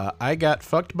 but I got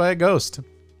fucked by a ghost.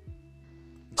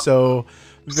 So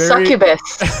Succubus.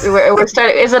 We're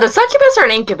starting. Is it a succubus or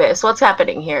an incubus? What's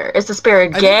happening here? Is the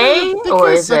spirit gay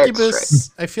or is it straight?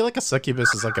 I feel like a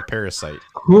succubus is like a parasite.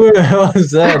 Who the hell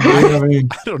is that, dude? I mean,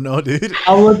 I don't know, dude.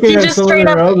 I'm looking He at just some of straight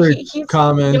their up, other he's,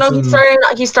 comments. you know, and-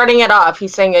 he's starting it off.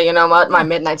 He's saying, you know what, my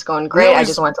midnight's going great. always- I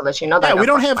just wanted to let you know that. Yeah, I got we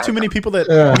don't fucked have by too a many ghost. people that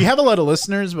Yeah. we have a lot of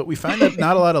listeners, but we find that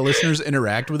not a lot of listeners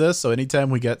interact with us. So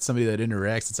anytime we get somebody that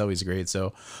interacts, it's always great.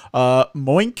 So,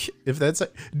 Moink, if that's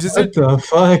does What it, the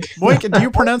fuck? Moink, do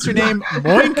you pronounce your name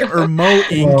Moink or Mo Oh,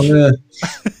 Inc? man.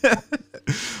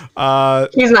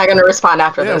 He's not going to respond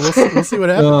after Yeah, this. we'll see what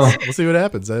happens. Oh. We'll see what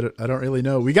happens. I don't really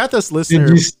know. We got this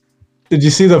listener. Did you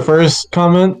see the first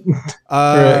comment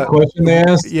or question they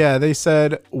asked? Yeah, they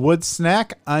said, "Would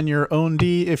snack on your own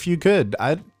D if you could."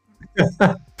 I don't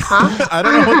know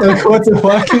what Like, what the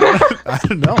fuck? I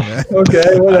don't know, man. Okay, I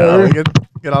don't know. whatever. We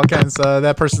get all kinds.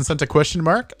 That person sent a question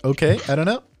mark. Okay, I don't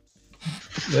know.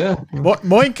 Yeah,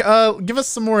 Moink, give us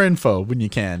some more info when you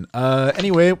can.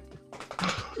 Anyway,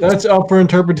 that's up for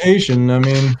interpretation. I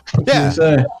mean, what can Yeah. you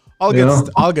say? all You good, know?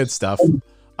 all good stuff.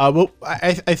 Well,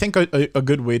 I think a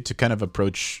good way to kind of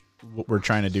approach what we're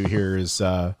trying to do here is,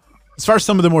 as far as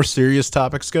some of the more serious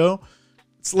topics go,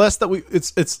 it's less that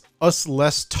it's us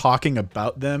less talking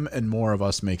about them and more of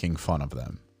us making fun of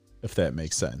them. if that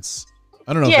makes sense.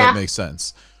 I don't know if Yeah. that makes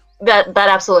sense. That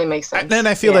absolutely makes sense. And then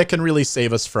I feel Yeah. that can really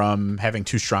save us from having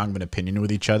too strong of an opinion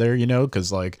with each other, you know,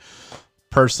 because like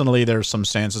personally, there's some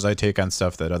stances I take on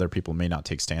stuff that other people may not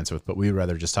take stance with, but we'd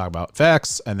rather just talk about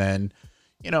facts and then,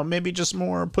 you know, maybe just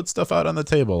more put stuff out on the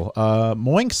table.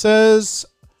 Moink says,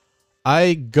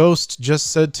 Ghost just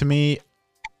said to me,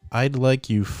 I'd like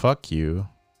you, fuck you.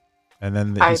 And then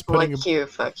he's I'd putting like you,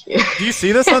 fuck you. Do you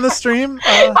see this on the stream?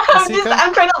 I'm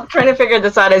trying to figure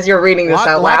this out as you're reading this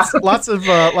out loud. Lots of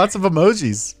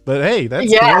emojis, but hey,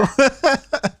 that's Yeah.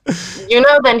 cool. You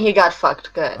know, then he got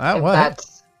fucked good. if what?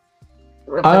 That's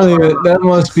I don't even. That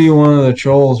must be one of the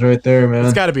trolls right there, man.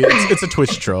 It's got to be. It's a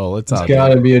Twitch troll. It's got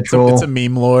to be a troll. It's a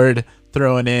meme lord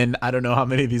throwing in. I don't know how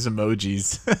many of these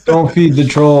emojis. Don't feed the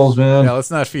trolls, man. Yeah, let's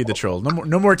not feed the troll.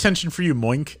 No more attention for you,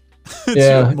 Moink.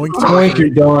 Yeah, Moink, you're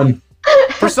done.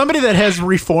 For somebody that has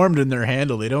reformed in their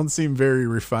handle, they don't seem very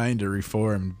refined or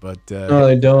reformed. But No,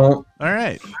 they don't. all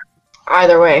right.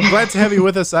 Either way. Glad to have you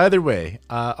with us either way.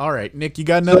 All right, Nick, you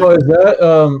got another. So is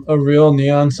that a real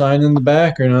neon sign in the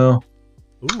back or no?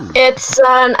 Ooh. It's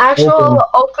an actual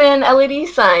open LED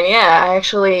sign. Yeah, I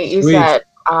actually use Sweet. that.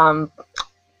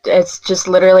 It's just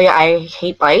literally, I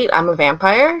hate light. I'm a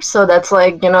vampire, so that's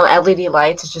like, you know, LED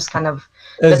lights is just kind of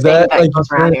Is the thing that like you goes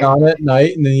turn around it here. on at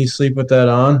night and then you sleep with that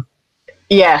on?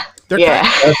 Yeah, They're yeah.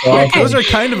 That's awesome. Those are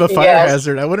kind of a fire Yes.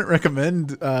 hazard. I wouldn't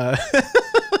recommend. Well,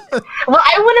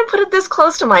 I wouldn't put it this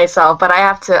close to myself, but I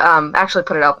have to actually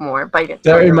put it up more. But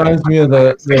That reminds me of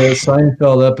the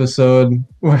Seinfeld episode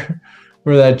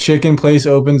where that chicken place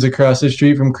opens across the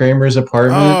street from Kramer's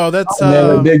apartment. Oh, that's And they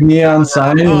have a big neon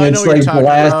sign, I and know it's what you're like talking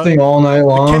blasting all night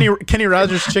long. Kenny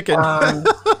Rogers chicken.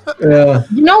 Yeah.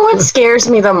 You know what scares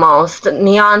me the most? The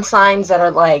neon signs that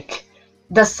are like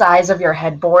the size of your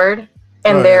headboard,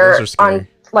 and Oh, yeah, they're those are scary. on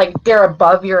like they're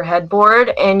above your headboard,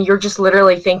 and you're just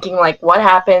literally thinking like, what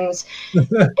happens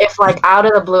if like out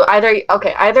of the blue,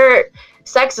 either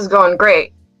sex is going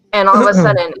great, and all of a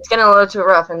sudden it's getting a little too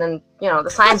rough, and then you know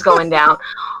the sign's going down.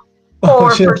 Oh,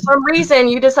 Or shit. for some reason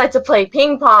you decide to play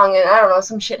ping pong and I don't know,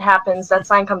 some shit happens, that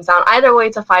sign comes down. Either way,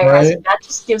 it's a fire Right. hazard. That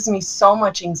just gives me so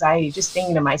much anxiety just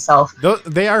thinking to myself.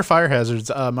 They are fire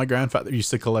hazards. My grandfather used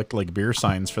to collect like beer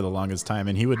signs for the longest time,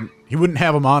 and he wouldn't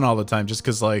have them on all the time just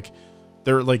because like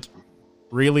they're like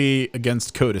really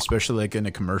against code, especially like in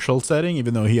a commercial setting.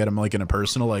 Even though he had them like in a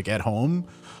personal, like at home,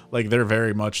 like they're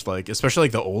very much like, especially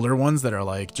like the older ones that are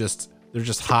like they're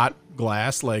just hot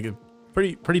glass, like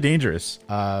pretty dangerous.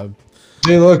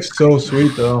 They look so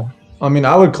sweet, though. I mean,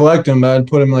 I would collect them, but I'd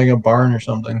put them like in a barn or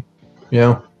something. You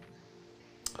know?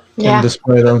 Yeah. And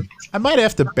display them. I might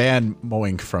have to ban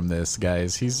Moink from this,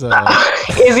 guys. He's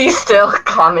Is he still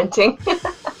commenting?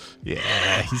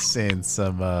 yeah, he's saying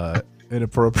some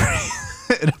inappropriate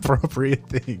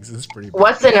things. It's pretty.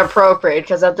 What's inappropriate?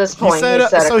 Because at this point,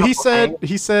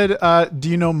 He said, do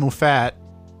you know Mufat?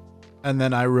 And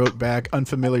then I wrote back,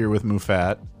 unfamiliar with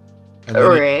Mufat.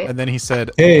 And then he said,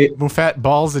 Hey. Mufat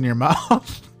balls in your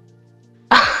mouth.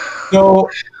 So,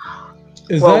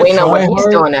 is well, that we know what he's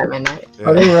try-hard? doing at midnight.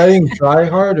 Are they writing try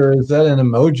hard or is that an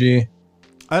emoji?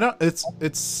 I don't. It's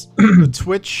the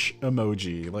Twitch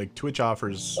emoji. Like Twitch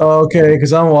offers Oh, okay,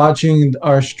 because I'm watching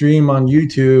our stream on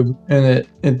YouTube and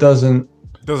it doesn't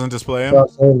doesn't display them.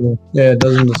 cross over. Yeah, it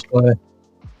doesn't display.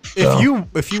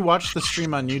 If you watch the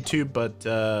stream on YouTube,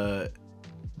 but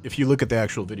if you look at the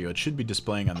actual video, it should be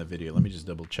displaying on the video. Let me just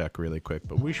double check really quick.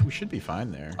 But we should be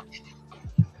fine there.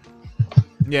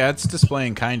 Yeah, it's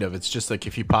displaying kind of. It's just like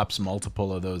if he pops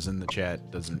multiple of those in the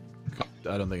chat, doesn't.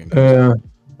 I don't think it goes.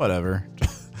 Whatever.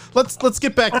 Let's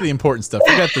get back to the important stuff.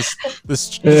 We got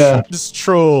this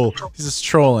troll. He's just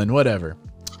trolling. Whatever.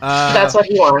 That's what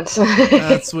he wants.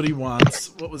 That's what he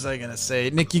wants. What was I gonna say?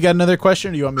 Nick, you got another question?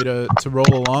 Or do you want me to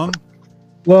roll along?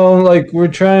 Well, like we're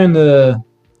trying to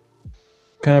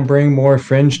kind of bring more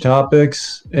fringe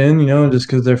topics in, you know, just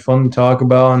because they're fun to talk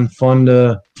about and fun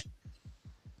to,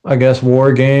 I guess,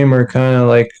 war game or kind of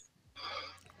like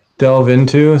delve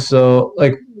into. So,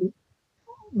 like,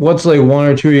 what's like one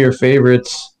or two of your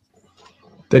favorites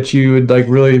that you would like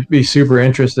really be super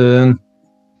interested in?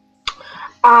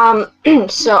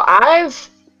 So I've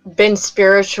been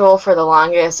spiritual for the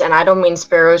longest, and I don't mean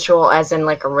spiritual as in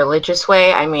like a religious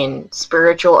way. I mean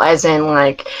spiritual as in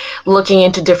like looking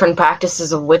into different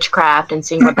practices of witchcraft and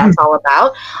seeing what that's all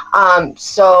about.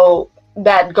 So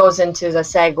that goes into the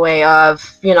segue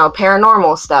of, you know,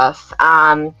 paranormal stuff,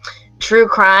 true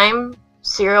crime,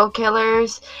 serial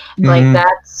killers, like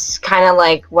that's kind of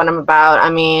like what I'm about. I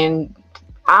mean,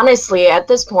 honestly, at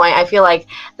this point, I feel like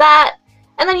that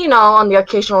And then, on the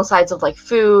occasional sides of like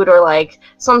food or like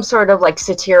some sort of like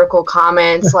satirical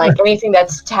comments, like anything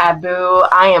that's taboo,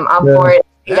 I am up for it.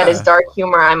 That is dark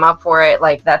humor, I'm up for it.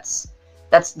 Like that's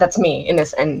me in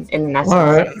this in essence. All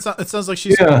right. It sounds like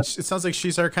she's it sounds like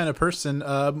she's our kind of person.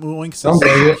 Moink says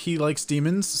he likes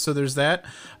demons, so there's that.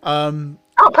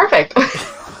 Oh, perfect.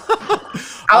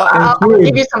 I'll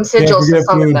give you some sigils of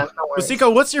some of them. No worries.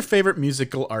 Wasiko, what's your favorite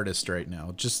musical artist right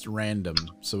now? Just random,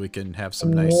 so we can have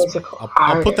some nice.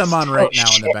 I'll put them on right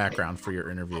now in the background for your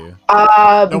interview.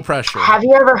 No pressure. Have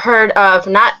you ever heard of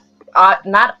not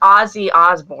Ozzy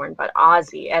Osbourne, but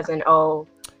Ozzy as in O?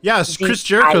 Yeah, it's Chris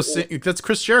Jericho. That's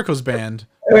Chris Jericho's band.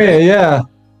 Oh yeah.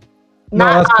 No,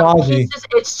 Not that's Ozzy.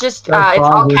 It's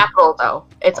all capital though.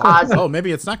 It's Ozzy. Oh,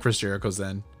 maybe it's not Chris Jericho's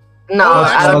then. No,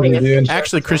 I don't think it's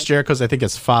actually Chris Jericho's. I think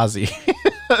it's Fozzy.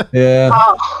 Yeah.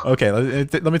 Oh. Okay,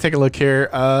 let me take a look here.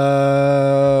 Straight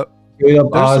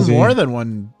up There's Ozzy. more than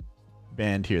one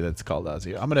band here that's called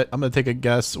Ozzy. I'm gonna take a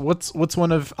guess. What's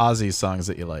one of Ozzy's songs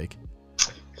that you like?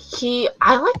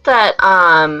 I like that.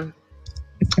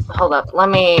 Hold up. Let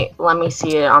me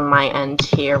see it on my end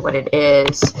here. What it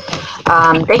is.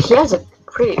 He has a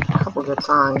couple good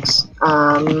songs.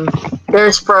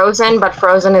 There's Frozen, but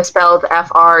Frozen is spelled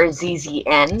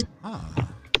F-R-Z-Z-N.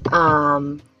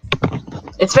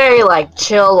 It's very like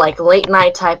chill, like late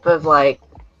night type of like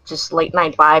just late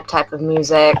night vibe type of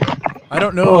music. I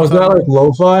don't know. Oh, is that like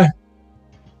lo-fi?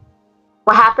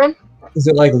 What happened? Is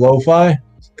it like lo-fi?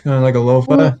 Kind of like a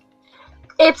lo-fi?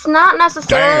 It's not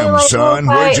necessarily Damn, like son,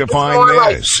 lo-fi. where'd you It's find more this?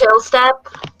 like chill step.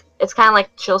 It's kind of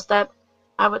like chill step,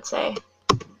 I would say.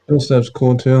 This stuff's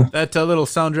cool too. That little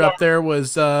sound drop there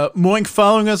was Moink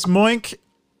following us. Moink,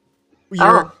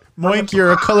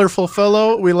 you're a colorful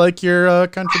fellow. We like your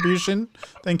contribution.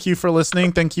 Thank you for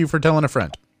listening. Thank you for telling a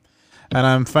friend. And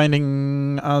I'm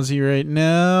finding Ozzy right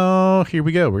now. Here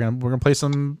we go. We're gonna play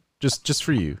some just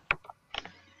for you.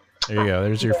 There you go.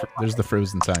 There's the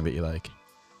Frozen song that you like.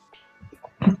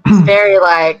 Very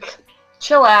like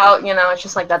chill out, it's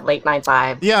just like that late night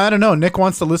vibe. Yeah, I don't know. Nick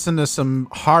wants to listen to some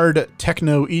hard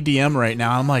techno EDM right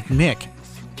now. I'm like, Nick,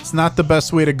 it's not the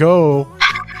best way to go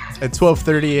at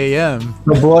 12:30 a.m.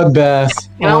 The bloodbath.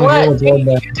 You know what?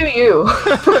 You do you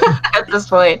at this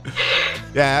point.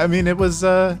 Yeah, I mean, it was,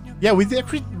 we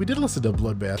did listen to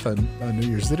Bloodbath on New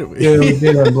Year's, didn't we? Yeah, we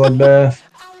did a bloodbath.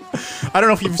 I don't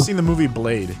know if you've seen the movie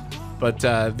Blade, but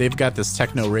they've got this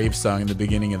techno rave song in the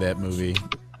beginning of that movie.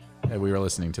 And we were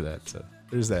listening to that, so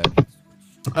there's that.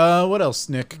 What else,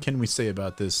 Nick, can we say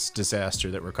about this disaster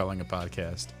that we're calling a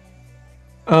podcast?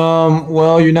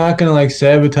 Well, you're not gonna like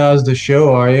sabotage the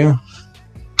show, are you?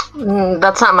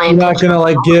 That's not my You're intention. not gonna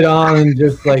like get on and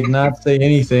just like not say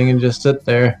anything and just sit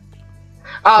there.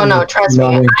 Oh no, trust me.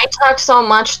 Nothing. I talk so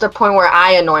much to the point where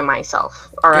I annoy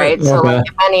myself. All right, so Okay. like,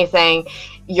 if anything,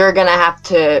 you're gonna have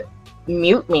to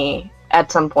mute me at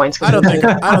some points. I don't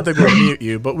think we'll mute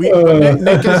you, but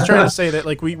Nick is trying to say that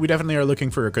like we definitely are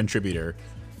looking for a contributor.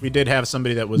 We did have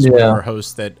somebody that was one of our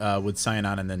hosts that would sign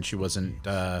on, and then she wasn't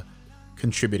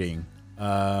contributing.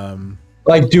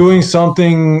 Like doing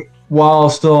something while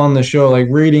still on the show, like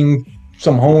reading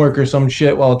some homework or some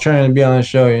shit while trying to be on the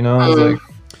show. It's like,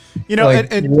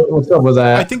 what's up with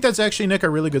that? I think that's actually, Nick, a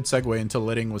really good segue into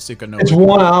letting Wasika know. It's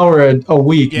 1 hour a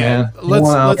week, man.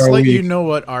 Let's let you know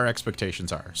what our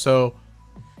expectations are. So,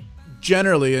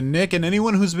 generally, and Nick and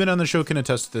anyone who's been on the show can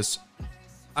attest to this,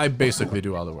 I basically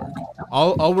do all the work.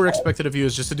 All we're expected of you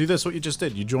is just to do this, what you just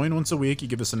did. You join once a week, you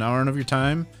give us an hour of your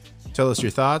time, tell us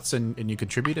your thoughts, and you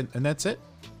contribute, and that's it.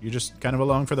 You're just kind of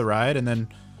along for the ride, and then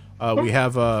we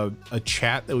have a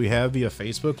chat that we have via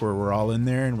Facebook where we're all in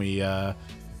there, and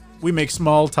we make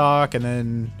small talk, and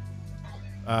then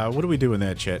what do we do in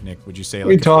that chat, Nick? Would you say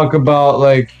We talk about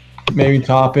like maybe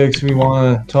topics we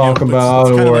want to talk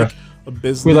about, it's or like a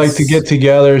business. we like to get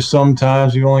together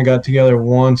sometimes. We've only got together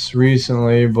once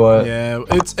recently, but Yeah,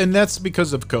 and that's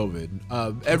because of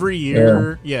COVID. Every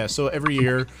year, so every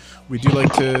year we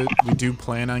do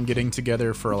plan on getting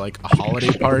together for like a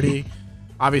holiday party.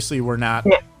 Obviously, we're not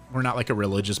like a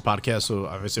religious podcast, so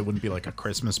obviously it wouldn't be like a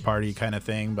Christmas party kind of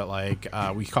thing, but like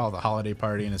we call it a holiday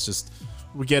party, and it's just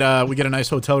we get a nice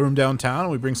hotel room downtown,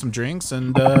 and we bring some drinks,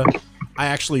 and I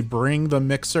actually bring the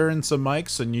mixer and some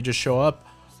mics, and you just show up.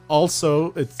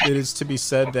 Also, it is to be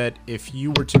said that if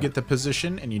you were to get the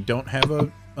position and you don't have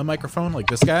a microphone like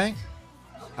this guy,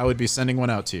 I would be sending one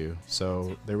out to you.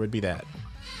 So there would be that.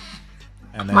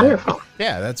 And then, Wonderful.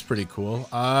 Yeah, that's pretty cool.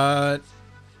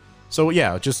 So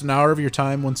yeah, just an hour of your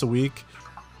time once a week.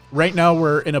 Right now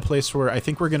we're in a place where I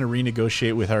think we're going to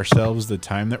renegotiate with ourselves the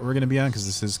time that we're going to be on, because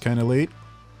this is kind of late.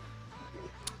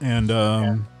 And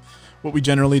what we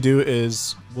generally do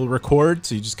is we'll record,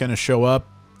 so you just kind of show up,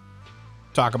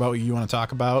 talk about what you want to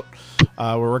talk about.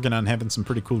 We're working on having some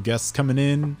pretty cool guests coming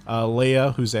in.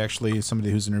 Leia, who's actually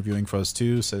somebody who's interviewing for us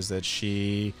too, says that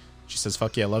she says,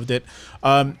 "Fuck yeah, I loved it."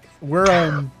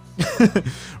 We're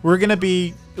we're gonna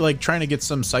be like trying to get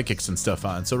some psychics and stuff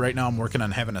on. So right now I'm working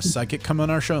on having a psychic come on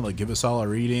our show and like give us all a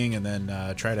reading, and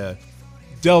then try to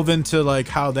delve into like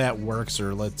how that works,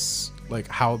 or let's like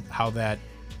how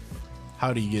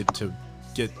do you get to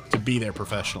be there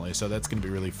professionally. So that's gonna be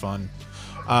really fun.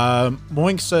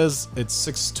 Moink says it's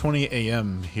 6:20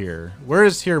 a.m. here. Where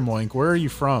is here, Moink? Where are you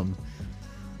from?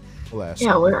 We'll ask.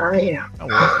 Yeah, where are you? Oh,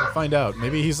 we'll find out.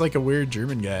 Maybe he's like a weird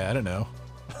German guy. I don't know.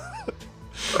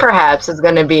 Perhaps it's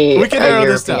gonna be. We can narrow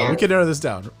this down. European. We can narrow this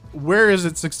down. Where is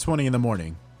it 6:20 in the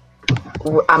morning?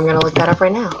 I'm gonna look that up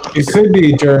right now. It could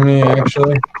be Germany,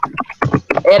 actually.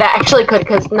 It actually could,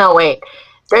 because no, wait,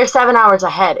 they're 7 hours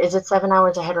ahead. Is it 7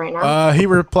 hours ahead right now? He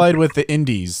replied with the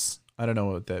Indies. I don't know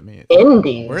what that means.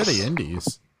 Indies. Where are the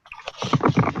Indies?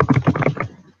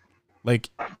 Like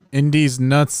Indies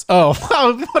nuts. Oh,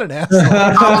 wow, what an asshole.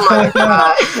 Oh my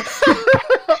god,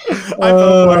 I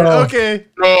fell for it. Okay.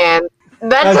 man, that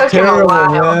That's took him a terrible,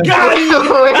 while. man.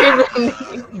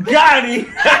 Got him!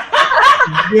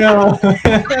 Yeah.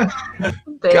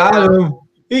 Got him.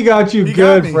 He got you He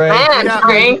good, got me. Frank. Man, He got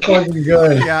Frank. Fucking He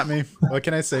good. got me. What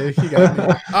can I say? He got me.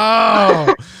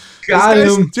 Oh. Got This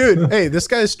guy's- him. Dude, hey, this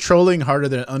guy's trolling harder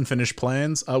than Unfinished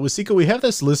Plans. Wasika, we have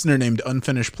this listener named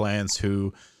Unfinished Plans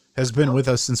who has been with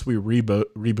us since we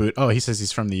reboot. Oh, he says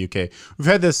he's from the UK. We've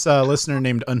had this listener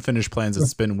named Unfinished Plans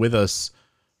that's been with us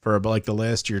for about like the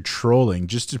last year, trolling,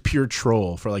 just a pure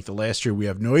troll for like the last year. We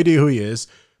have no idea who he is.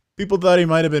 People thought he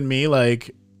might have been me,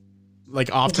 like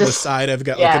off to the Just- side. I've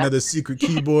got yeah. like another secret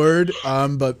keyboard,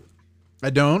 but I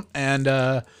don't.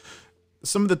 And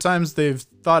some of the times they've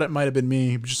thought it might have been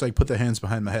me, just like put their hands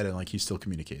behind my head and like he still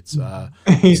communicates.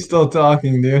 He's still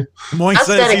talking, dude. Moink That's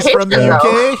says he's from the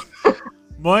dedication, UK.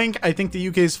 Moink, I think the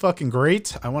UK is fucking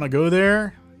great. I want to go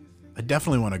there. I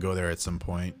definitely want to go there at some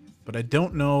point, but I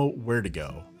don't know where to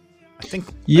go. I think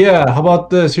Yeah, how about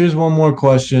this? Here's one more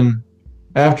question.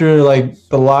 After like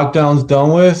the lockdown's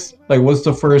done with, like what's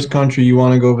the first country you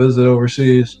want to go visit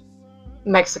overseas?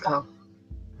 Mexico.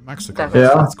 Mexico. Definitely.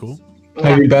 Yeah. That's cool. Yeah.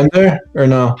 Have you been there or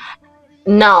no?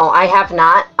 No, I have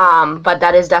not. But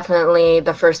that is definitely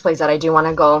the first place that I do want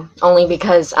to go. Only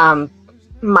because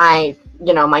my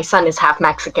son is half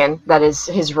Mexican. That is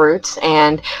his roots,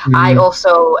 and I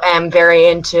also am very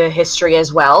into history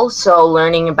as well. So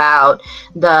learning about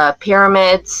the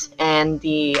pyramids and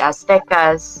the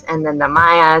Aztecas and then the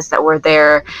Mayas that were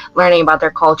there, learning about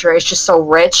their culture, it's just so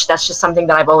rich. That's just something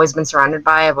that I've always been surrounded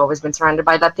by. I've always been surrounded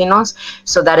by Latinos,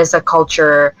 so that is a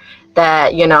culture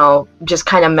that just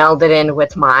kind of melded in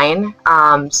with mine.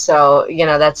 So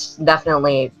that's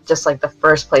definitely just like the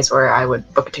first place where I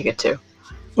would book a ticket to.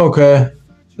 Okay,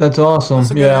 that's awesome.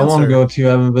 That's a good Yeah, I want to answer. go too.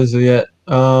 I haven't visited yet.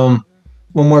 One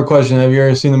more question. Have you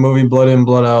ever seen the movie Blood In,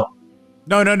 Blood Out?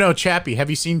 No, Chappie. Have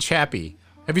you seen Chappie?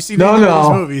 Have you seen No, any of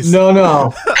no, these movies?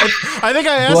 no. I think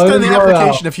I asked Blood on In, the Blood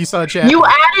application Out. if you saw Chappie.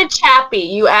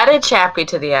 You added Chappie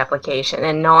to the application,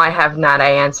 and no, I have not. I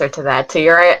answered to that. To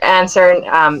your answer,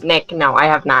 Nick, no, I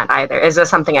have not either. Is this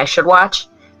something I should watch?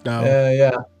 No.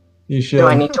 Yeah, you should. Do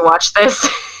I need to watch this?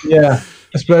 Yeah,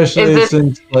 especially Is this-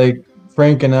 since like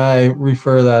Frank and I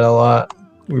refer that a lot.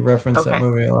 We reference Okay. that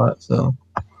movie a lot. So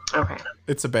Okay.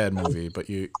 It's a bad movie, but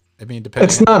depending.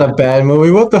 it's not a bad movie.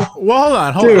 What the? Well, hold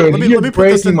on. Dude, Let me you're put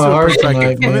this breaking into my a heart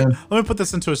perspective. tonight, Let me put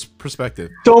this into a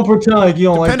perspective. Don't pretend like you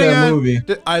don't like Depending that on, movie.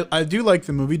 I do like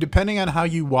the movie. Depending on how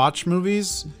you watch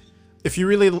movies, if you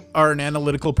really are an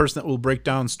analytical person that will break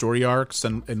down story arcs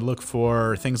and look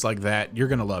for things like that, you're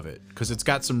gonna love it because it's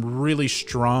got some really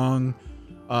strong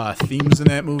themes in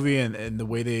that movie, and the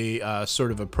way they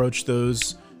sort of approach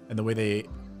those and the way they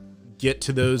get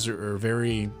to those are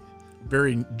very,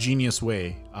 very genius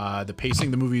way. The pacing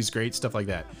of the movie is great, stuff like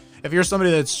that. If you're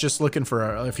somebody that's just looking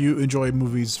for, if you enjoy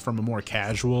movies from a more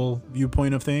casual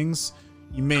viewpoint of things,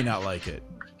 you may not like it.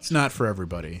 It's not for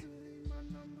everybody.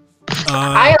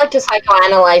 I like to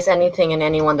psychoanalyze anything and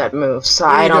anyone that moves, so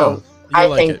There I you go. don't. I You'll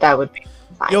like think it. that would be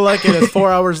fine. You'll like it. It's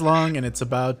 4 hours long, and it's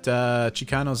about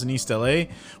Chicanos in East LA.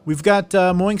 We've got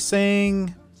Moink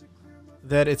saying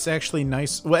that it's actually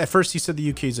nice. Well, at first he said the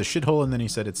UK is a shithole, and then he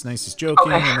said it's nice, he's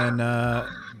joking, Okay. and then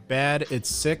bad, it's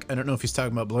sick. I don't know if he's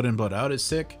talking about Blood In, Blood Out is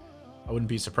sick. I wouldn't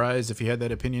be surprised if he had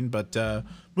that opinion, but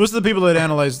most of the people that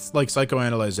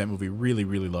psychoanalyze that movie really,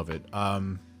 really love it.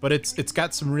 But it's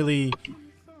got some really,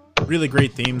 really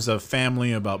great themes of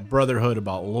family, about brotherhood,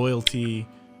 about loyalty.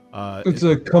 It's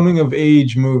a coming of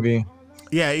age movie.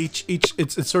 Yeah, each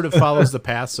it sort of follows the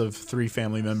paths of three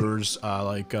family members,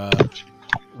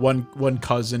 one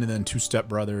cousin and then two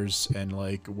stepbrothers, and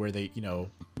like where they, you know,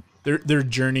 their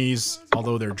journeys,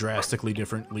 although they're drastically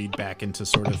different, lead back into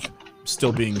sort of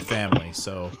still being family.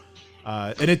 So,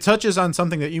 and it touches on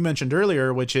something that you mentioned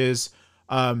earlier, which is,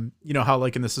 you know, how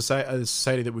like in the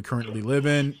society that we currently live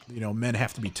in, you know, men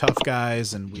have to be tough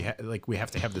guys, and we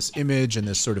have to have this image and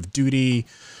this sort of duty,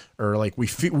 or like we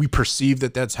perceive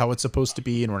that that's how it's supposed to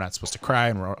be, and we're not supposed to cry,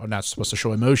 and we're not supposed to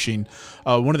show emotion.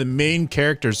 One of the main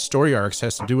characters' story arcs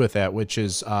has to do with that, which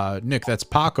is Nick. That's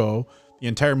Paco. The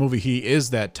entire movie, he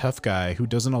is that tough guy who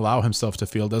doesn't allow himself to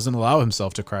feel, doesn't allow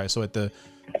himself to cry. So at the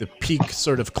peak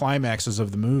sort of climaxes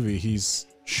of the movie, he's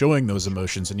showing those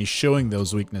emotions and he's showing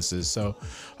those weaknesses. So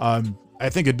I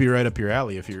think it'd be right up your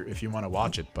alley if you want to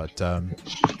watch it. But yeah,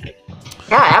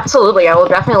 absolutely, I will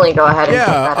definitely go ahead and check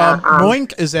that out.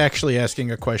 Moink is actually asking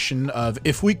a question of,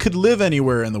 if we could live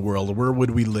anywhere in the world, where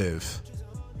would we live?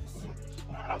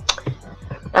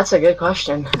 That's a good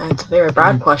question. It's a very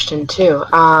broad question too.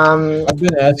 I've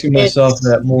been asking myself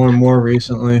that more and more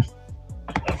recently.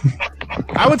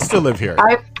 I would still live here.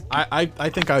 I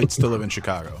think I would still live in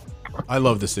Chicago. I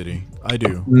love the city. I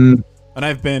do. And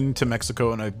I've been to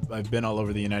Mexico, and I've been all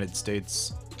over the United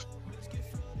States.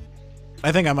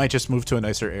 I think I might just move to a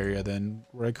nicer area than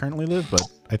where I currently live, but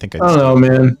I think I don't know,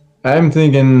 man. I'm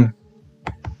thinking,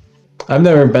 I've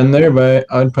never been there, but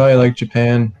I'd probably like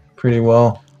Japan pretty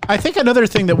well. I think another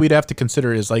thing that we'd have to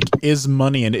consider is, like, is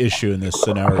money an issue in this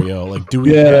scenario? Like, do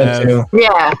we that too.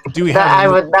 Yeah, do we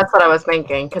have? That's what I was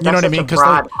thinking. Because you know what I mean? Because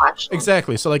like,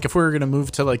 exactly. So, like, if we were gonna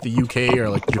move to like the UK or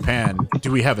like Japan,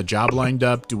 do we have a job lined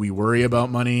up? Do we worry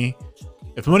about money?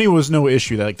 If money was no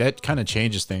issue, that kind of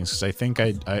changes things. Because I think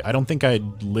I don't think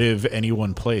I'd live any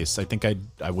one place. I think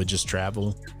I would just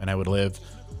travel, and I would live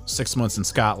 6 months in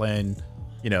Scotland.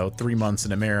 You know, 3 months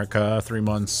in America, 3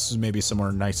 months maybe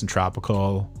somewhere nice and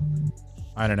tropical.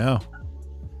 I don't know.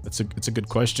 It's a good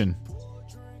question.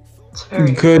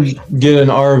 You could get an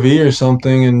RV or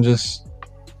something and just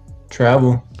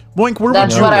travel. Moink,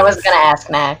 that's what I was gonna ask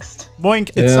next.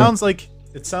 Moink, it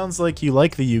sounds like you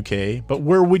like the UK, but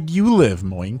where would you live,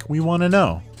 Moink? We want to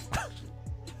know.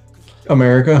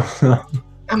 America.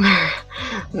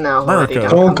 No, America.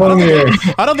 Don't come here.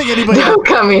 I don't think anybody. Don't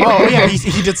come here. Oh yeah,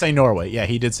 he did say Norway. Yeah,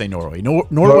 he did say Norway.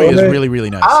 Norway is really, really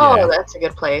nice. Oh, yeah. That's a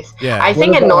good place. Yeah. I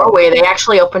think in Norway they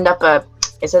actually opened up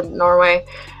is it Norway?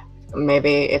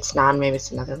 Maybe it's not. Maybe it's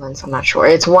the Netherlands. I'm not sure.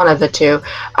 It's one of the two.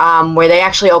 Where they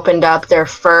actually opened up their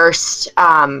first.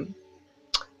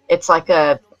 It's like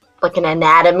an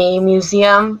anatomy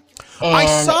museum. And I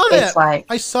saw that.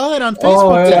 I saw that on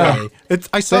Facebook today.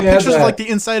 I saw pictures of like the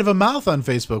inside of a mouth on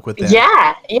Facebook with that.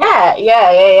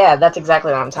 Yeah. That's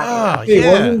exactly what I'm talking about. Hey,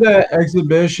 wasn't that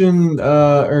exhibition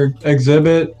or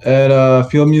exhibit at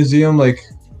Field Museum like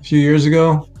a few years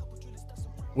ago?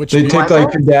 They take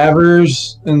like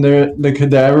cadavers, and the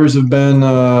cadavers have been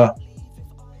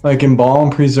like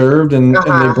embalmed, preserved, and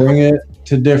they bring it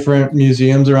to different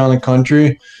museums around the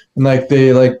country, and like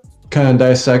they like kind of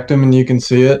dissect them, and you can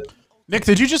see it. Nick,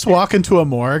 did you just walk into a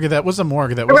morgue? That was a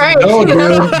morgue. That was right. No, dude,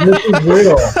 this is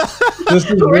real. This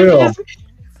is real.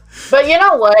 But you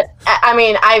know what? I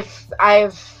mean, I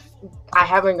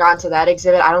haven't gone to that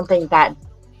exhibit. I don't think that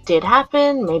did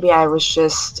happen. Maybe I was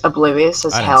just oblivious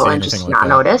as hell and just not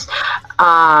noticed.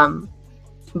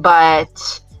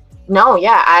 But no,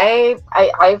 yeah, I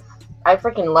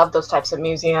freaking love those types of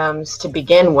museums to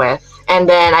begin with. And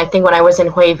then I think when I was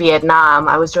in Hue, Vietnam,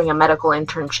 I was doing a medical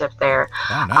internship there.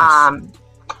 Oh, nice.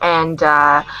 And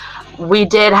we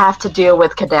did have to deal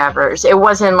with cadavers. It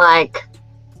wasn't like,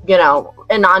 you know,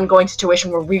 an ongoing situation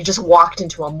where we just walked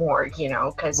into a morgue, you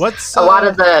know, because a lot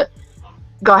of the...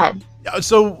 Go ahead.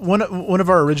 So one of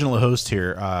our original hosts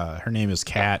here, her name is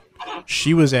Kat.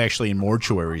 She was actually in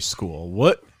mortuary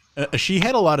school. She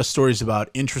had a lot of stories about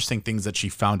interesting things that she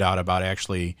found out about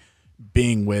actually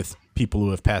being with people who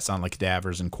have passed on, like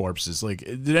cadavers and corpses. Like,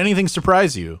 did anything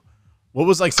surprise you? What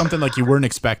was like something like you weren't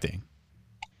expecting?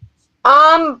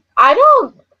 I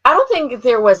don't think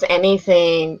there was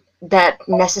anything that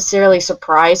necessarily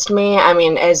surprised me. I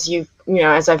mean, as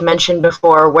I've mentioned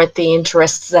before, with the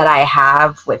interests that I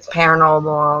have with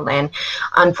paranormal and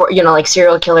like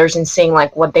serial killers and seeing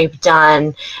like what they've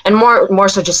done, and more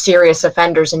so just serious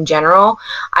offenders in general,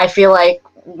 I feel like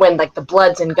when like the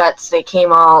Bloods and Guts, it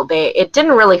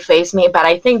didn't really faze me. But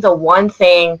I think the one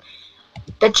thing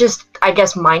just, I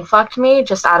guess, mind fucked me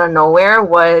just out of nowhere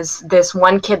was this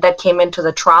one kid that came into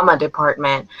the trauma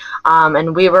department,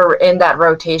 and we were in that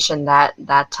rotation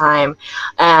that time,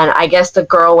 and I guess the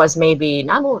girl was maybe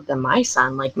not older than my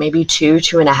son, like maybe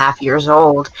 2.5 years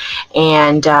old,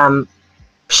 and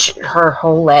her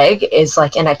whole leg is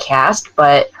like in a cast,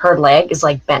 but her leg is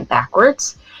like bent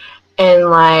backwards. And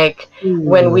like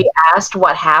when we asked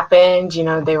what happened, you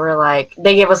know, they were like,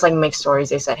 they gave us like mixed stories.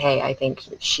 They said, hey, I think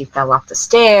she fell off the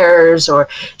stairs or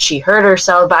she hurt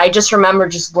herself. But I just remember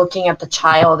just looking at the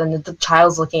child, and the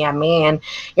child's looking at me, and,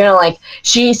 you know, like,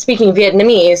 she's speaking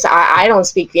Vietnamese. I don't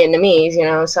speak Vietnamese, you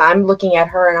know, so I'm looking at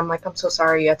her and I'm like, I'm so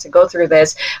sorry you had to go through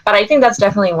this. But I think that's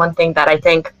definitely one thing that I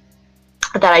think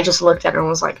that I just looked at and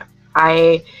was like,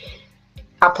 I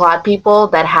applaud people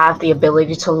that have the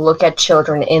ability to look at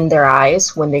children in their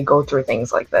eyes when they go through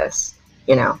things like this,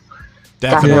 you know.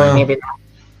 Definitely. Maybe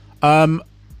that.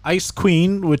 Ice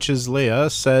Queen, which is Leia,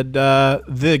 said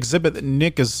the exhibit that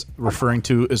Nick is referring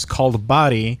to is called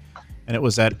Body, and it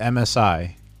was at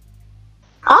MSI.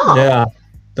 Oh. Yeah,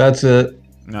 that's it.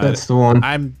 That's the one.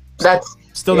 I'm That's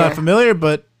still not familiar,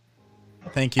 but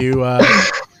thank you.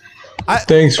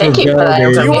 Thanks for Thank you for that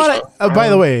validating. Do you want to, by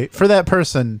the way, for that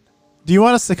person, do you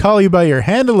want us to call you by your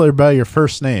handle or by your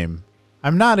first name?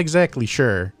 I'm not exactly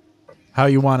sure how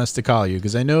you want us to call you,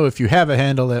 because I know if you have a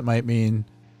handle that might mean,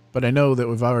 but I know that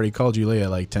we've already called you Leia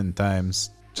like 10 times.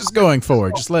 Just going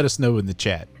forward, just let us know in the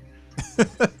chat.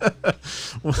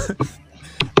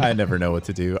 I never know what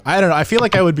to do. I don't know. I feel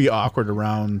like I would be awkward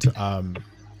around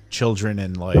children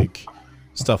and like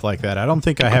stuff like that. I don't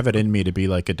think I have it in me to be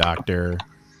like a doctor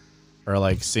or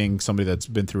like seeing somebody that's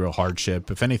been through a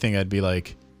hardship. If anything, I'd be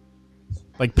like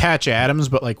Patch Adams,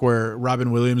 but like where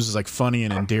Robin Williams is like funny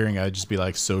and endearing, I'd just be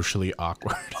like socially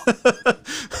awkward.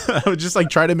 I would just like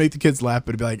try to make the kids laugh,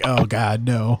 but be like, oh God,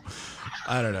 no.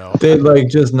 I don't know. They'd like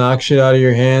just knock shit out of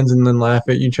your hands and then laugh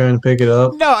at you trying to pick it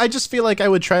up. No, I just feel like I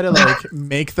would try to like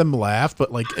make them laugh,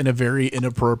 but like in a very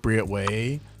inappropriate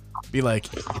way. Be like,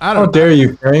 I don't know. How dare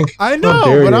you, Frank? I How know,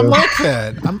 dare but you. I'm like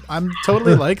that. I'm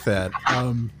totally like that.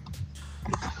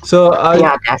 So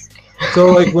Yeah, that's so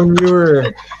like when you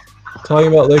were talking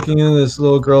about looking into this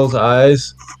little girl's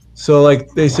eyes, so like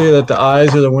they say that the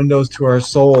eyes are the windows to our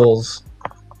souls.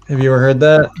 Have you ever heard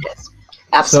that?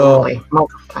 absolutely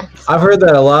multiple times. I've heard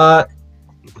that a lot.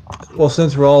 Well,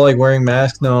 since we're all like wearing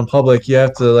masks now in public, you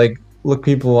have to like look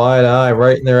people eye to eye,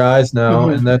 right in their eyes now,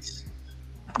 and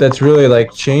that's really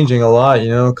like changing a lot, you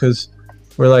know, because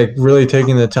we're like really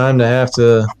taking the time to have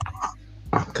to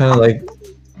kind of like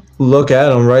look at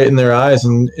them right in their eyes,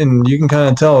 and you can kind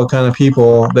of tell what kind of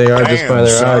people they are just by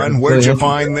their eyes. Son, where'd you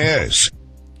find this?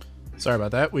 Sorry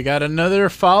about that. We got another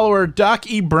follower, Doc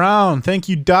E. Brown. Thank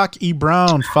you, Doc E.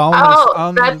 Brown, following us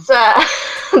on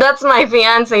That's my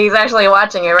fiance. He's actually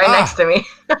watching it right next to me.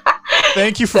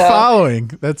 Thank you for following.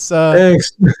 That's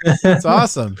Thanks. that's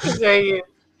awesome. He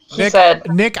Nick,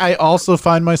 said, Nick, I also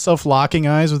find myself locking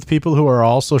eyes with people who are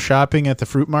also shopping at the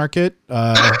fruit market.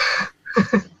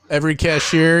 Every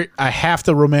cashier, I have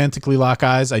to romantically lock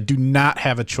eyes. I do not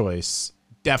have a choice.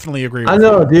 Definitely agree with I you.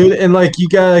 know, dude, and like you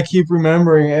gotta keep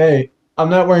remembering, hey, I'm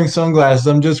not wearing sunglasses.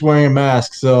 I'm just wearing a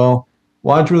mask. So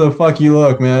watch where the fuck you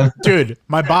look, man. Dude,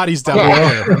 my body's down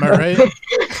here. Am I right?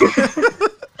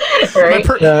 right?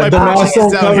 Yeah, the mask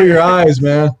don't cover your eyes,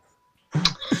 man.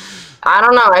 I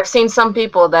don't know. I've seen some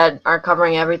people that are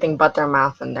covering everything but their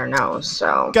mouth and their nose.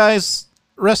 So, Guys,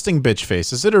 resting bitch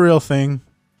face, is it a real thing?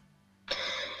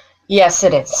 yes,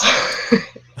 it is.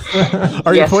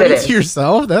 Are you Yes, pointing it is. to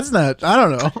yourself? That's not, I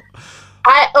don't know.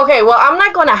 Okay, well, I'm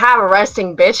not going to have a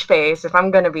resting bitch face if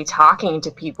I'm going to be talking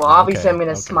to people. Obviously, I'm going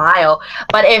to smile.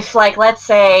 But if, like, let's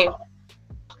say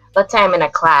I'm in a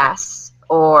class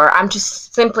or I'm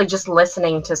just simply just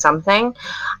listening to something,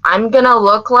 I'm going to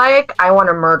look like I want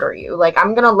to murder you. Like,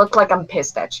 I'm going to look like I'm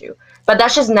pissed at you. But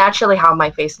that's just naturally how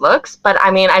my face looks. But,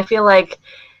 I mean, I feel like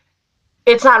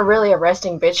it's not really a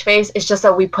resting bitch face. It's just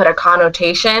that we put a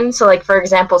connotation. So, like, for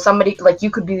example, somebody, like,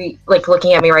 you could be, like,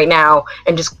 looking at me right now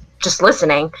and just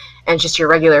listening and just your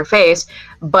regular face,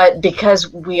 but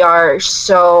because we are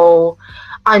so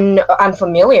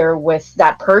unfamiliar with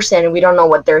that person, we don't know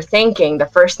what they're thinking, the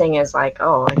first thing is like,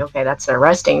 oh, like, okay, that's a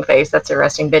resting face, that's a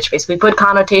resting bitch face. We put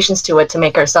connotations to it to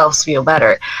make ourselves feel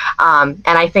better, and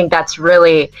I think that's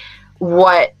really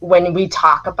what, when we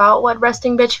talk about what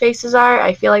resting bitch faces are,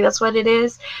 I feel like that's what it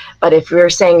is. But if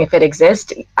you're saying if it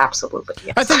exists, absolutely,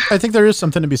 yes. I think there is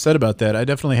something to be said about that. I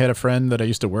definitely had a friend that I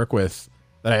used to work with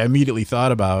that I immediately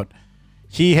thought about.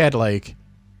 He had like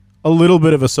a little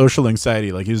bit of a social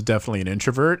anxiety. Like he was definitely an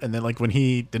introvert, and then like when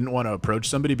he didn't want to approach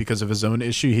somebody because of his own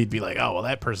issue, he'd be like, "Oh well,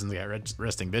 that person's got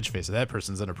resting bitch face, so that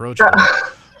person's unapproachable."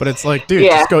 But it's like,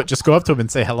 dude, just go up to them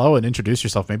and say hello and introduce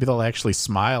yourself. Maybe they'll actually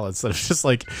smile instead of just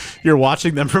like you're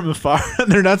watching them from afar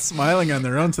and they're not smiling on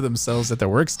their own to themselves at their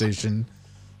workstation.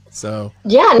 So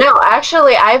yeah, no,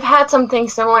 actually, I've had something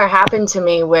similar happen to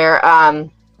me where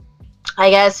I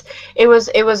guess it was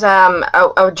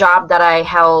a job that I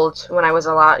held when I was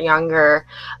a lot younger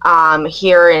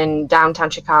here in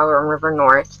downtown Chicago in River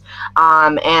North,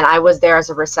 and I was there as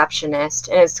a receptionist,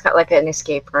 and it's like an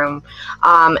escape room,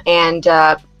 and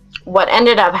what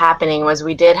ended up happening was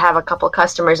we did have a couple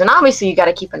customers, and obviously you got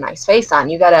to keep a nice face on.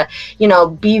 You got to,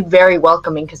 be very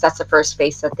welcoming because that's the first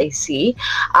face that they see,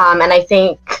 and I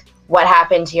think what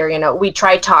happened here, we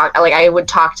tried I would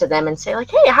talk to them and say like,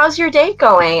 hey, how's your day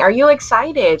going? Are you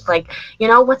excited? Like,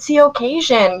 what's the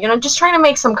occasion? Just trying to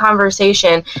make some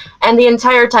conversation. And the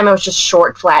entire time it was just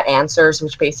short, flat answers,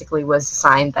 which basically was a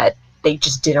sign that they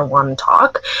just didn't want to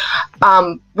talk,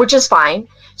 which is fine.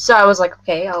 So I was like,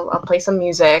 okay, I'll play some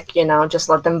music, just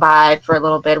let them vibe for a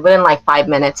little bit. Within like 5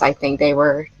 minutes, I think they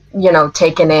were,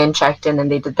 taken in, checked in, and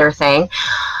they did their thing.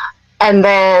 And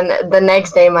then the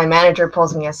next day, my manager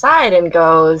pulls me aside and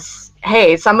goes,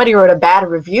 hey, somebody wrote a bad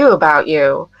review about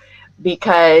you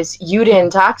because you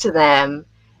didn't talk to them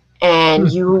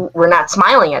and you were not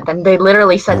smiling at them. They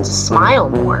literally said to smile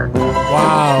more.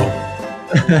 Wow.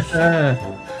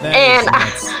 And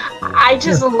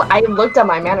I looked at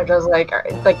my manager. I was like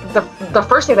the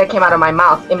first thing that came out of my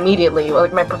mouth immediately,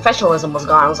 like my professionalism was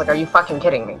gone. I was like, are you fucking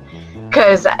kidding me?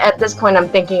 Because at this point, I'm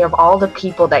thinking of all the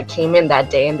people that came in that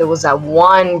day, and there was that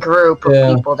one group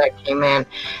of people that came in,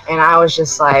 and I was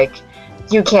just like,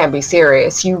 you can't be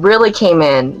serious. You really came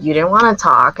in, you didn't want to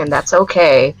talk, and that's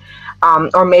okay.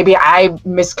 Or maybe I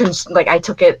I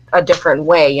took it a different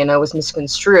way, it was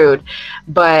misconstrued.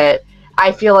 But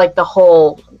I feel like the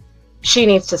whole, she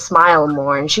needs to smile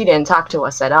more, and she didn't talk to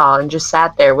us at all, and just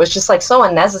sat there, was just like so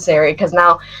unnecessary, because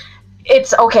now,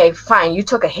 it's okay, fine, you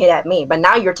took a hit at me, but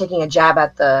now you're taking a jab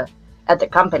at the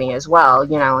company as well,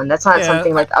 and that's not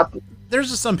something like up. There's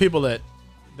just some people that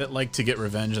like to get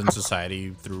revenge in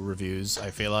society through reviews, I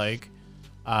feel like.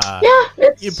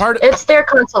 It's their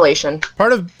consolation.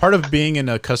 Part of being in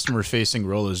a customer facing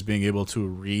role is being able to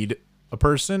read a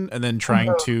person and then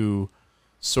trying to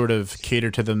sort of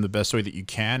cater to them the best way that you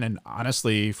can. And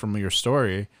honestly, from your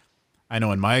story, I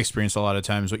know in my experience, a lot of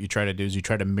times what you try to do is you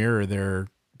try to mirror their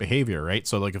behavior, right?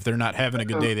 So like if they're not having a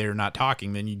good day, they're not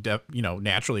talking, then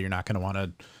naturally you're not going to want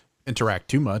to interact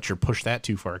too much or push that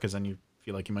too far, because then you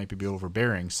feel like you might be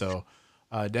overbearing. So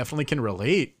definitely can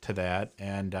relate to that.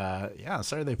 And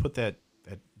sorry they put that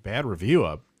bad review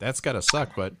up. That's gotta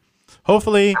suck, but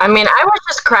hopefully. I mean, I was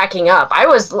just cracking up. I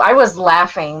was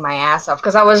laughing my ass off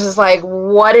because I was just like,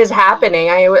 what is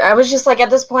happening? I was just like, at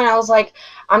this point, I was like,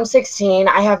 I'm 16.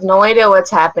 I have no idea what's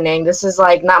happening. This is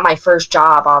like not my first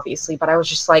job, obviously, but I was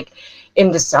just like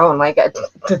in the zone. Like,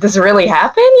 did this really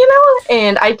happen?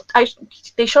 And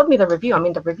they showed me the review. I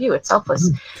mean, the review itself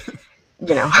was,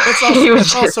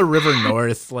 It's also River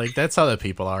North. Like that's how the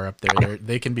people are up there.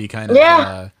 They can be kind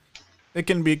of they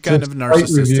can be kind of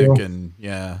narcissistic and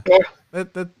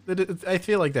I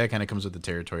feel like that kind of comes with the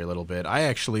territory a little bit. I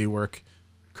actually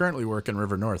currently work in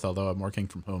River North, although I'm working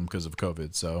from home because of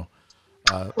COVID. So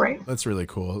that's really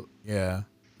cool. Yeah,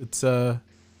 it's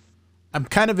I'm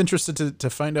kind of interested to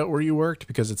find out where you worked,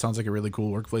 because it sounds like a really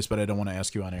cool workplace, but I don't want to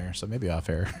ask you on air, so maybe off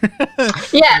air.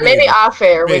 maybe off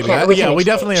air. We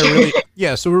definitely are really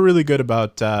so we're really good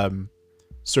about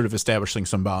sort of establishing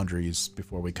some boundaries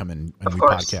before we come in and we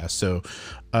podcast. So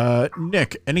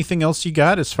Nick, anything else you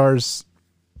got as far as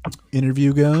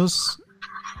interview goes?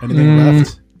 Anything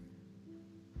left?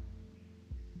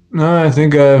 No, I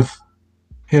think I've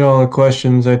hit all the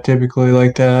questions I typically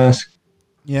like to ask.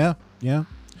 Yeah.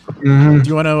 Mm-hmm.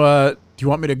 Do you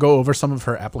want me to go over some of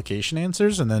her application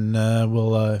answers, and then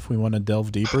we'll if we want to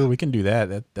delve deeper, we can do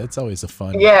that. That's always a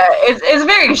fun. Yeah, it's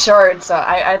very short, so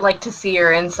I'd like to see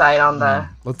your insight on the.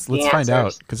 Let's find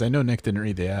out, because I know Nick didn't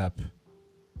read the app.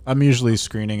 I'm usually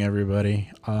screening everybody.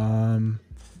 Here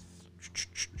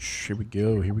we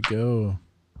go.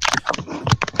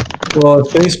 Well,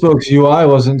 if Facebook's UI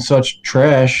wasn't such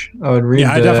trash, I would read.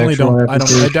 Yeah, I definitely don't. I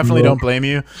definitely don't blame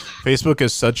you. Facebook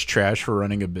is such trash for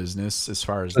running a business, as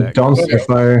far as that goes. Dumpster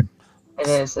fire. It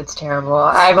is. It's terrible.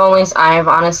 I've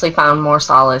honestly found more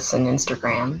solace in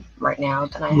Instagram right now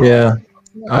than I have. Yeah,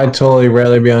 I'd totally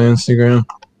rather be on Instagram.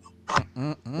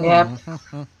 Yep.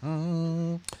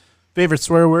 Favorite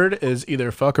swear word is either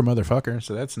fuck or motherfucker,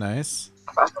 so that's nice.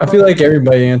 I feel like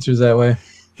everybody answers that way.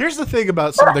 Here's the thing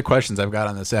about some of the questions I've got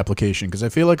on this application, because I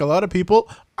feel like a lot of people,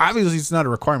 obviously it's not a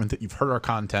requirement that you've heard our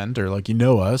content or like you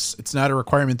know us. It's not a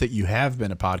requirement that you have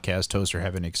been a podcast host or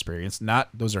have an experience.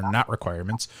 Those are not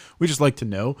requirements. We just like to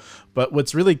know. But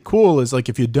what's really cool is like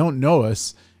if you don't know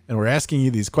us and we're asking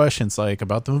you these questions like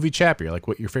about the movie Chappie or like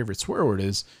what your favorite swear word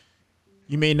is,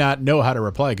 you may not know how to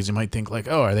reply because you might think like,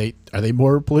 oh, are they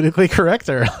more politically correct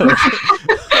or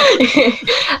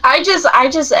I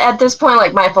just at this point,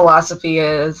 like my philosophy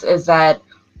is that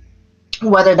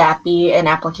whether that be an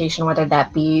application, whether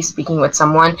that be speaking with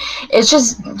someone, it's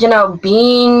just,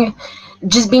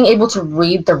 being able to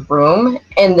read the room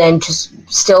and then just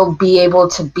still be able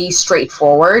to be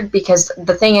straightforward, because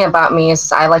the thing about me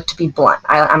is I like to be blunt.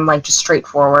 I'm like just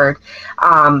straightforward.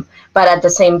 But at the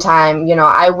same time,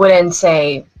 I wouldn't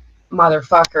say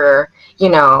motherfucker,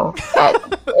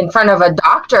 in front of a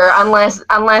doctor unless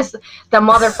the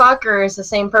motherfucker is the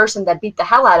same person that beat the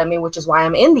hell out of me, which is why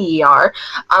I'm in the ER,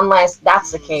 unless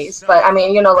that's the case. But I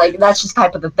mean, like that's just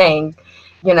type of the thing,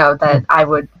 that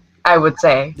I would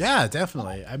say. Yeah,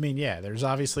 definitely. I mean, yeah, there's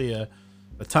obviously a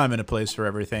time and a place for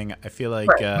everything. I feel like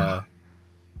right.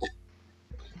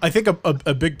 I think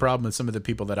a big problem with some of the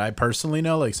people that I personally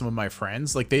know, like some of my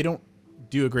friends, like they don't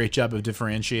do a great job of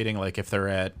differentiating, like if they're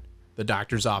at the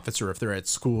doctor's office or if they're at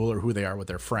school or who they are with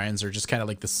their friends, or just kind of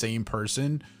like the same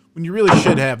person, when you really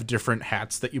should have different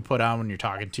hats that you put on when you're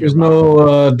talking to There's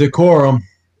no decorum.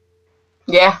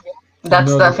 Yeah,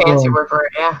 that's the fancy word for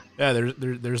it. Yeah,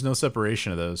 there's no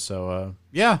separation of those. So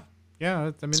yeah,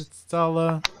 I mean it's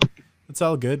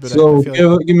all good. But so I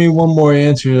feel give me one more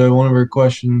answer to one of her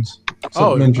questions.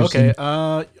 Something okay.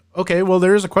 Okay. Well,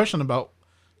 there is a question about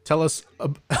tell us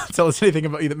anything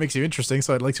about you that makes you interesting.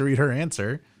 So I'd like to read her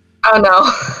answer. Oh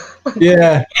no.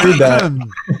 Yeah, read that.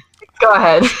 Go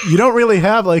ahead. You don't really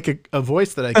have like a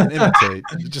voice that I can imitate.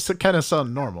 You just kind of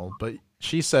sound normal. But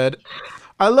she said,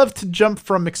 I love to jump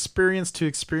from experience to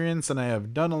experience, and I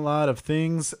have done a lot of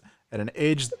things at an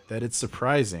age that it's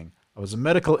surprising. I was a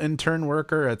medical intern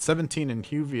worker at 17 in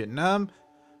Hue, Vietnam.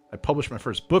 I published my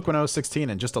first book when I was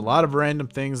 16, and just a lot of random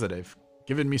things that have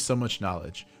given me so much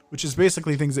knowledge, which is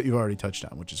basically things that you've already touched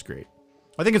on, which is great.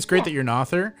 I think it's great that you're an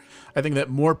author. I think that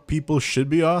more people should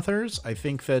be authors. I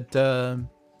think that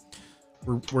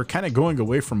we're kind of going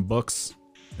away from books.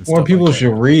 More people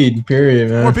should read,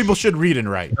 period, man. More people should read and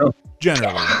write,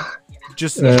 generally.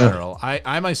 Just in general.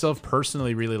 I myself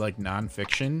personally really like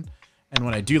nonfiction. And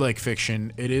when I do like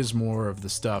fiction, it is more of the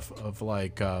stuff of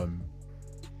like...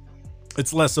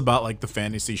 it's less about like the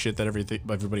fantasy shit that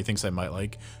everybody thinks I might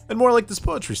like, and more like this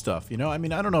poetry stuff, I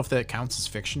mean, I don't know if that counts as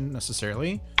fiction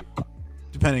necessarily,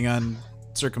 depending on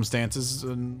circumstances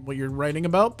and what you're writing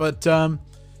about, but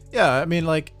yeah, I mean,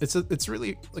 like it's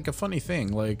really like a funny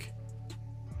thing. Like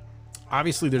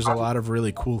obviously there's a lot of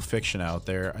really cool fiction out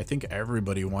there. I think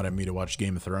everybody wanted me to watch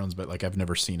Game of Thrones, but like I've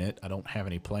never seen it. I don't have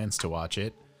any plans to watch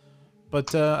it,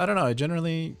 but I don't know,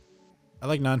 I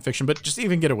like nonfiction, but just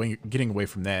even getting away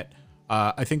from that.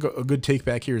 I think a good take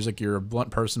back here is like you're a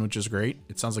blunt person, which is great.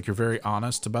 It sounds like you're very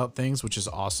honest about things, which is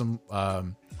awesome.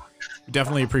 We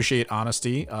definitely appreciate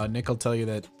honesty. Nick will tell you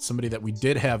that somebody that we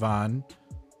did have on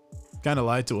kind of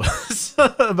lied to us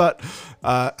about,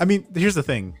 I mean, here's the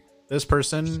thing. This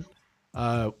person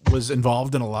was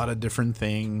involved in a lot of different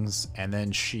things, and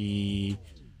then she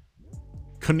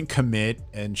couldn't commit,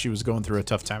 and she was going through a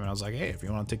tough time, and I was like, hey, if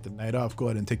you want to take the night off, go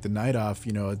ahead and take the night off.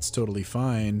 It's totally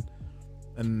fine.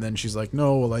 And then she's like,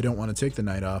 no, well, I don't want to take the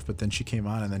night off. But then she came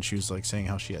on, and then she was like saying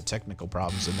how she had technical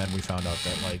problems. And then we found out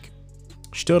that like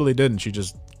she totally didn't. She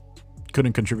just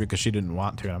couldn't contribute because she didn't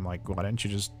want to. And I'm like, why didn't you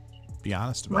just be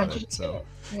honest about it? So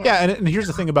yeah. And here's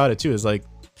the thing about it too, is like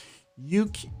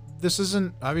this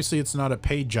isn't, obviously it's not a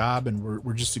paid job, and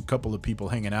we're just a couple of people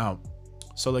hanging out.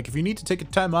 So like if you need to take a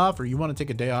time off, or you want to take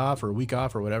a day off or a week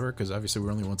off or whatever, because obviously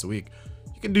we're only once a week,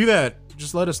 you can do that.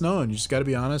 Just let us know, and you just got to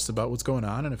be honest about what's going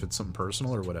on. And if it's something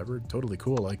personal or whatever, totally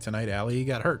cool. Like tonight, Allie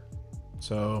got hurt,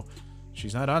 so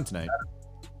she's not on tonight.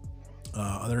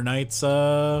 Other nights,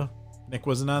 Nick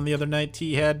wasn't on the other night.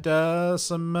 He had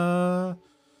some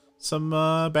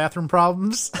bathroom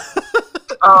problems.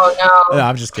 Oh no! No,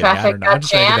 I'm just kidding. I don't know. I'm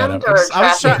just making that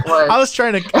up. I was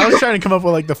trying to come up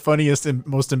with like the funniest and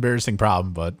most embarrassing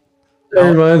problem, but it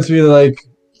reminds me like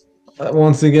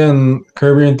once again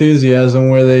Curb Your Enthusiasm,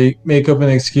 where they make up an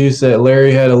excuse that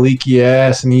Larry had a leaky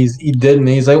ass and he didn't.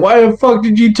 He's like, why the fuck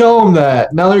did you tell him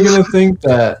that? Now they're gonna think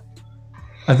that.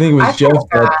 I think it was Jeff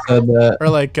that said that. Or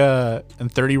like in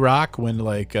 30 Rock, when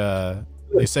like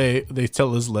they tell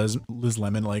Liz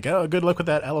Lemon like, oh, good luck with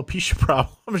that alopecia problem.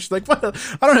 She's like, what?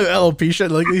 I don't have alopecia.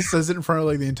 Like he says it in front of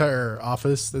like the entire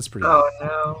office. That's pretty. Oh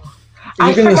no. I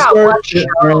You're gonna forgot start what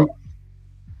show.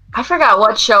 I forgot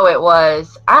what show it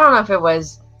was. I don't know if it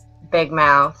was Big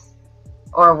Mouth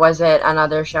or was it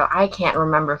another show. I can't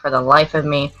remember for the life of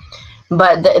me.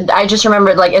 But I just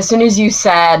remembered, like, as soon as you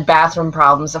said bathroom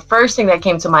problems, the first thing that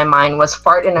came to my mind was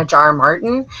Fart in a Jar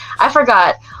Martin. I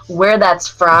forgot where that's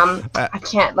from. I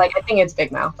can't, like, I think it's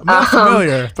Big Mouth. I'm not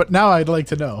familiar, but now I'd like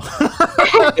to know.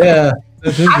 Yeah,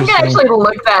 that's I'm interesting. going to actually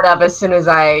look that up as soon as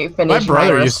I finish My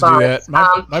brother used to do that.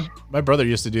 response. My brother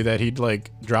used to do that. He'd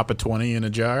like drop a 20 in a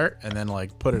jar and then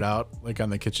like put it out like on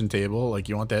the kitchen table. Like,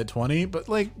 you want that 20, but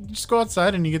like you just go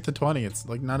outside and you get the 20. It's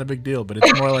like not a big deal, but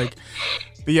it's more like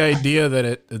the idea that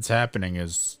it's happening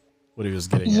is what he was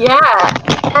getting at.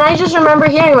 Yeah, and I just remember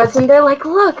hearing this, and they're like,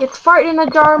 "Look, it's Fart in a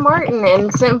Jar, Martin,"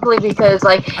 and simply because,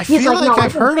 like, I he's feel like, like "No,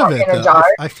 I've heard of fart it. in a Though. jar."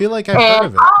 I feel like I've heard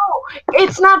of it. Oh,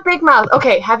 it's not Big Mouth.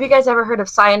 Okay, have you guys ever heard of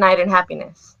Cyanide and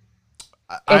Happiness?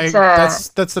 That's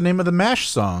the name of the MASH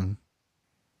song,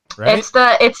 right? It's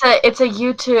a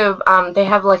YouTube. They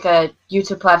have like a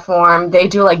YouTube platform. They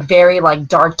do like very like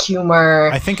dark humor.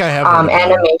 I think I have heard of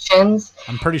them. Animations.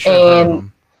 I'm pretty sure I've heard of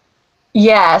them.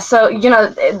 Yeah, so, you know,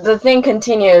 the thing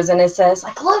continues, and it says,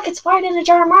 like, "Look, it's Fart in a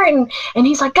Jar, Martin," and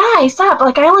he's like, "Guys, stop,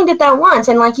 like, I only did that once,"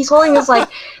 and, like, he's holding this, like,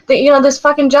 this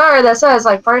fucking jar that says,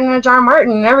 like, "Fart in a Jar,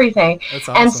 Martin," and everything. That's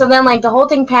awesome. And so then, like, the whole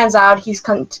thing pans out, he's,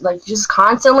 just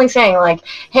constantly saying, like,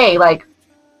 "Hey, like,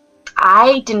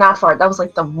 I did not fart. That was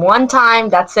like the one time.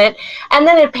 That's it." And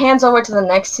then it pans over to the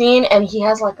next scene, and he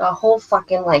has like a whole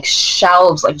fucking like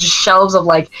shelves, like just shelves of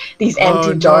like these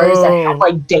empty jars that have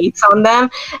like dates on them,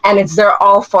 and they're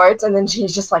all farts. And then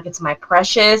he's just like, "It's my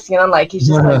precious," you know, like he's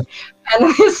just like,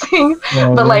 and this thing,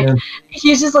 but like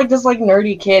he's just like this like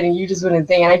nerdy kid, and you just wouldn't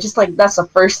think. And I just like that's the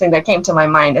first thing that came to my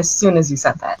mind as soon as you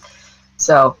said that.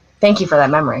 So thank you for that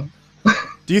memory.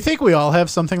 Do you think we all have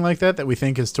something like that we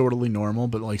think is totally normal,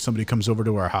 but like somebody comes over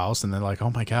to our house and they're like, "Oh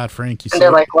my God, Frank, and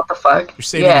they're like, what the fuck? You're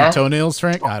saving your toenails,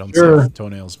 Frank?" I don't save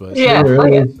toenails, but yeah,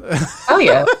 hell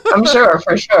yeah, I'm sure,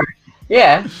 for sure,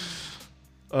 yeah,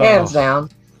 hands down.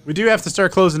 We do have to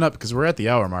start closing up because we're at the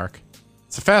hour mark.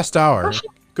 It's a fast hour. It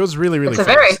goes really, really fast.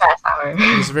 It's a very fast hour.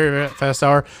 It's a very, very fast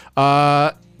hour.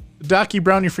 Docky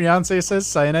Brown, your fiance, says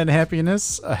cyanide and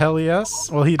happiness. Hell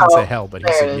yes. Well, he didn't say hell, but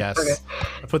he said yes. Okay.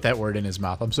 I put that word in his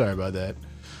mouth. I'm sorry about that.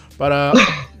 But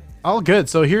all good.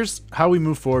 So here's how we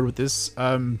move forward with this.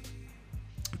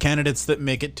 Candidates that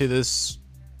make it to this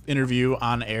interview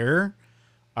on air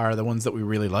are the ones that we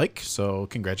really like. So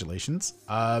congratulations.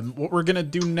 What we're gonna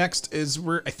do next is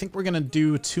I think we're gonna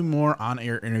do 2 more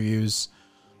on-air interviews.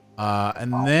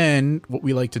 And then what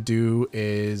we like to do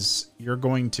is you're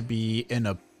going to be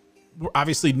in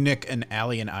obviously Nick and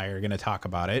Allie and I are going to talk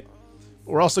about it.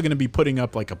 We're also going to be putting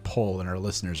up like a poll, and our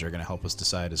listeners are going to help us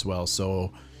decide as well.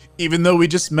 So even though we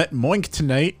just met Moink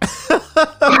tonight,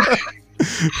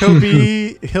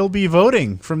 he'll be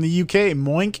voting from the UK.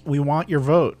 Moink, we want your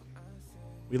vote.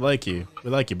 We like you. We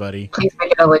like you, buddy. Please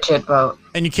make it a legit vote.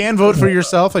 And you can vote for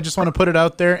yourself. I just want to put it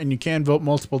out there, and you can vote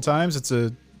multiple times. It's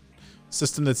a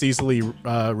system that's easily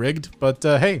rigged, but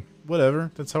hey, whatever.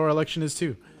 That's how our election is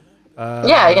too.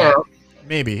 Yeah, you know.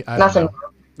 Maybe. I Nothing. don't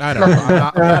know. I don't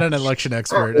know. I'm not an election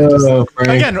expert.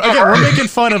 Again, we're making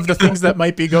fun of the things that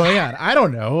might be going on. I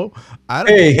don't know.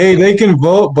 Hey, they can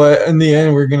vote, but in the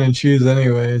end, we're gonna choose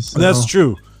anyways. So. That's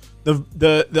true.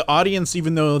 The audience,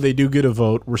 even though they do get a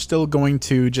vote, we're still going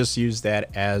to just use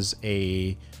that as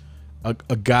a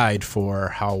guide for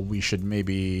how we should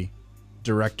maybe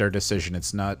direct our decision.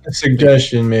 It's not a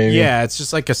suggestion, maybe. Yeah, it's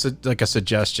just like a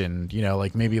suggestion, you know,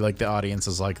 like maybe like the audience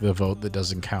is like the vote that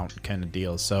doesn't count kind of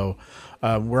deal. So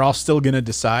we're all still gonna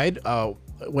decide.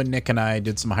 When Nick and I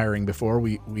did some hiring before,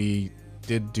 we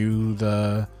did do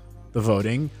the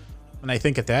voting, and I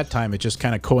think at that time it just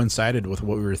kind of coincided with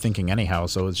what we were thinking anyhow.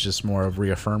 So it's just more of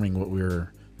reaffirming what we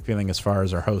were feeling as far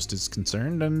as our host is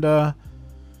concerned. And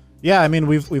yeah, I mean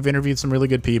we've interviewed some really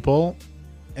good people.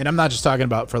 And I'm not just talking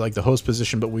about for like the host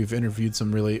position, but we've interviewed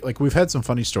some really like we've had some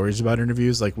funny stories about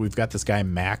interviews. Like we've got this guy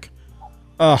Mac.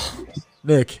 Oh,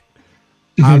 Nick,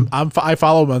 I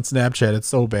follow him on Snapchat. It's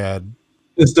so bad.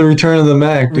 It's the return of the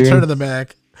Mac, dude. Return of the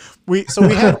Mac. We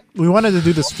wanted to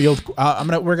do this field.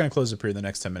 We're gonna close up here in the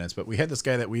next 10 minutes, but we had this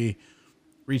guy that we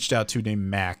reached out to named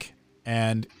Mac,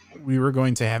 and we were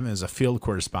going to have him as a field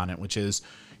correspondent, which is.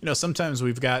 You know, sometimes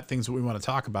we've got things that we want to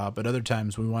talk about, but other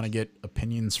times we want to get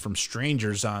opinions from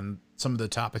strangers on some of the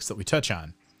topics that we touch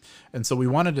on. And so we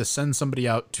wanted to send somebody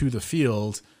out to the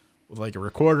field with like a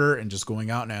recorder and just going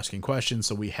out and asking questions.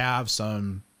 So we have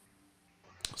some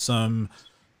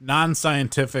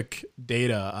non-scientific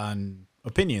data on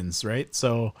opinions, right?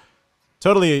 So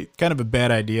totally kind of a bad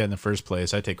idea in the first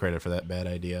place. I take credit for that bad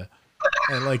idea.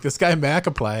 And like this guy Mac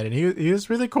applied, and he was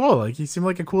really cool. Like he seemed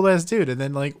like a cool ass dude. And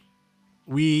then like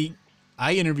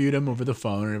I interviewed him over the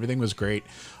phone, and everything was great.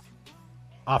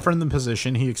 Offering the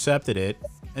position, he accepted it,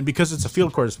 and because it's a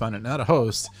field correspondent, not a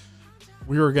host,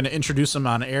 we were going to introduce him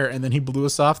on air, and then he blew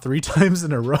us off 3 times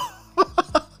in a row.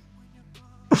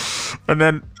 and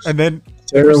then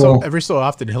every so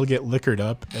often he'll get liquored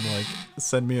up and like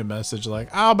send me a message like,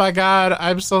 "Oh my god,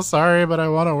 I'm so sorry, but I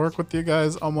want to work with you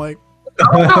guys." I'm like,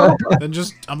 then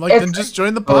just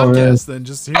join the podcast. Then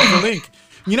just here's the link.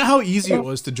 You know how easy it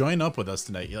was to join up with us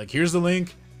tonight. You're like, here's the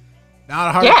link. Not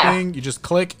a hard thing. You just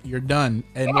click, you're done.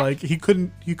 And like he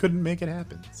couldn't make it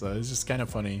happen. So it's just kind of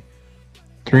funny.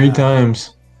 3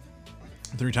 times.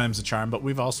 3 times the charm. But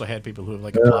we've also had people who have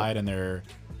like applied and they're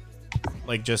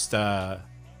like just what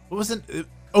wasn't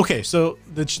okay. So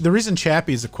the reason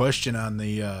Chappie is a question on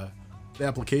the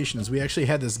application is we actually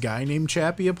had this guy named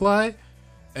Chappie apply,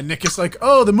 and Nick is like,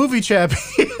 "Oh, the movie Chappie."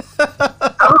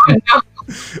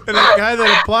 And that guy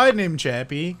that applied named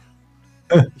Chappie,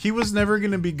 he was never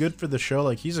going to be good for the show.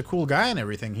 Like, he's a cool guy and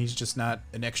everything. He's just not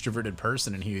an extroverted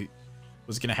person, and he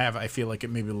was going to have, I feel like, it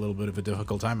maybe a little bit of a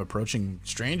difficult time approaching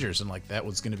strangers, and like that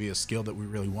was going to be a skill that we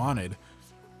really wanted.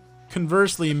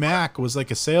 Conversely, Mac was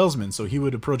like a salesman, so he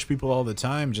would approach people all the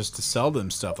time just to sell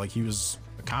them stuff. Like he was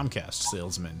a Comcast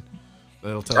salesman.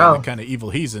 That'll tell you the kind of evil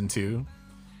he's into.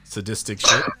 Sadistic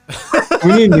shit.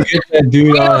 We need to get that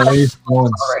dude on at least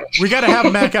once. We got to have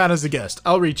Mac on as a guest.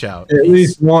 I'll reach out. At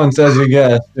least once as a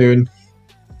guest, dude.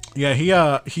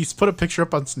 Yeah, he's put a picture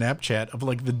up on Snapchat of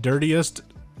like the dirtiest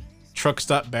truck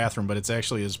stop bathroom, but it's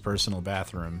actually his personal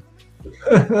bathroom.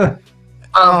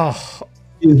 Oh.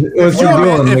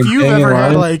 If you've ever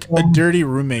had like a dirty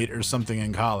roommate or something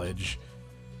in college,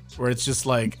 where it's just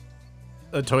like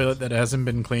a toilet that hasn't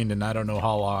been cleaned in I don't know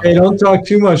how long. Hey, don't talk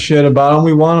too much shit about him.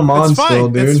 We want him on still,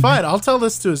 dude. It's fine. I'll tell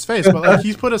this to his face. But like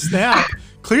he's put a snap.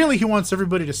 Clearly he wants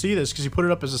everybody to see this because he put it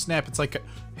up as a snap. It's like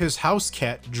his house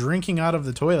cat drinking out of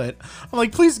the toilet. I'm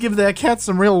like, please give that cat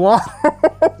some real water.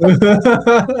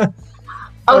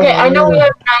 Okay, I know we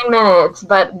have 9 minutes,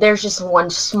 but there's just one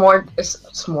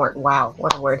wow,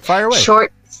 what a word. Fire away.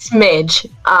 Short smidge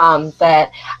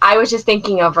that I was just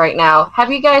thinking of right now.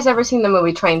 Have you guys ever seen the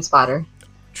movie Trainspotting?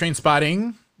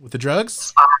 Trainspotting with the drugs?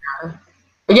 Spotter.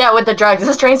 Yeah, with the drugs. Is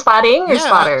this Trainspotting or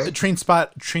Spotter?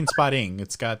 Trainspotting.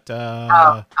 It's got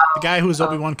the guy who was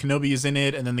Obi-Wan Kenobi is in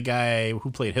it, and then the guy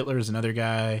who played Hitler is another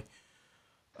guy.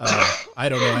 I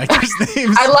don't know actors'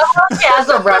 names. I love how he has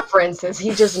a references.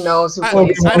 He just knows who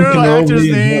plays. I don't know actors'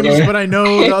 names, but I know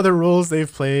the other roles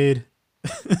they've played.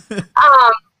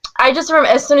 I just remember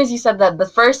as soon as you said that, the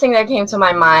first thing that came to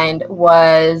my mind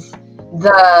was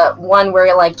the one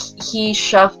where like he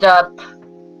shoved up.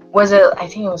 Was it? I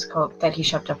think it was coke that he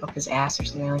shoved up his ass or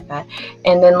something like that,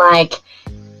 and then like.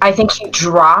 I think he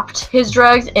dropped his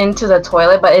drugs into the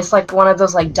toilet, but it's like one of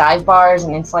those like dive bars,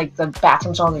 and it's like the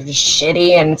bathroom stalls are just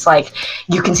shitty, and it's like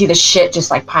you can see the shit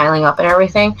just like piling up and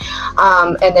everything.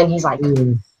 And then he's like,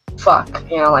 "Fuck,"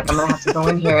 you know, like I'm gonna have to go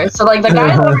in here. And so like the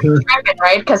guy's already tripping,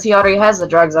 right? Because he already has the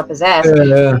drugs up his ass.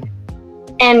 Yeah.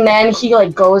 And then he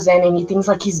like goes in and he thinks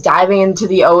like he's diving into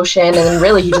the ocean, and then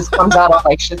really he just comes out of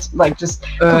like shit's like just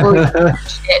completely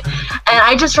shit. And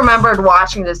I just remembered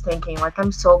watching this thinking like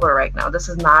I'm sober right now. This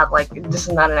is not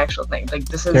an actual thing. Like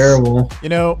this is terrible. You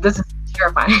know, this is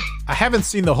terrifying. I haven't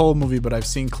seen the whole movie, but I've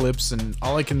seen clips, and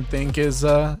all I can think is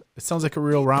it sounds like a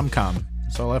real rom-com.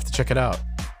 So I'll have to check it out.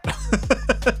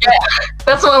 Yeah,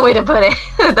 that's one way to put it.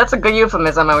 That's a good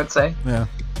euphemism, I would say. Yeah.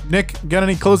 Nick, got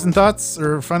any closing thoughts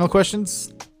or final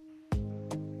questions?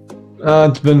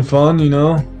 It's been fun, you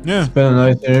know. Yeah. It's been a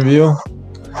nice interview.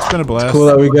 It's been a blast. It's cool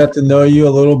that we got to know you a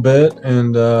little bit,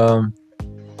 and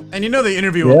you know the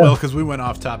interview went well because we went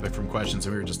off topic from questions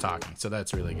and we were just talking, so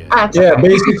that's really good. Yeah,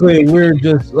 basically we were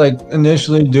just like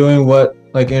initially doing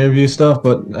interview stuff,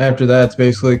 but after that it's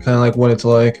basically kind of like what it's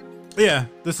like. Yeah,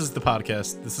 this is the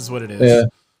podcast. This is what it is. Yeah.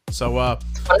 So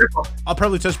I'll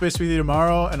probably touch base with you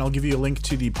tomorrow, and I'll give you a link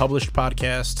to the published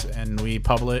podcast, and we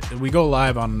go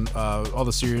live on all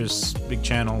the serious big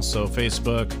channels. So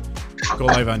Facebook, go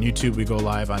live on YouTube, we go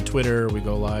live on Twitter, we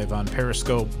go live on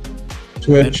Periscope,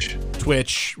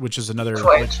 Twitch, which is another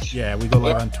Twitch. Yeah, we go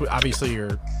live on Twitch. Obviously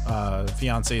your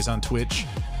fiance is on Twitch,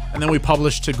 and then we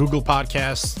publish to Google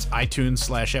Podcasts, iTunes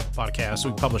 / Apple Podcasts.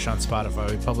 We publish on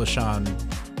Spotify, we publish on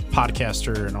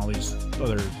Podcaster and all these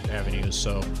other avenues.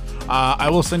 So I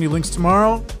will send you links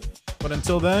tomorrow, but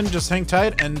until then, just hang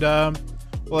tight, and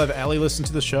we'll have Allie listen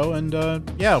to the show, and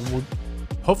yeah,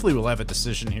 hopefully we'll have a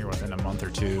decision here within a month or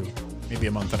two, maybe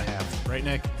a month and a half, right,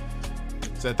 Nick?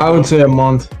 I would say a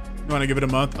month. You want to give it a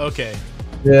month? Okay.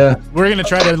 Yeah. We're gonna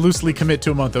try to loosely commit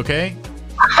to a month, okay?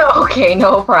 Okay,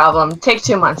 no problem. Take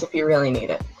 2 months if you really need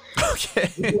it.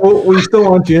 Okay. Well, we still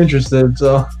want you interested,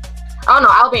 so. Oh no,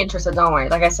 I'll be interested. Don't worry.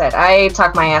 Like I said, I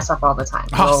talk my ass off all the time.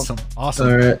 Awesome. Awesome.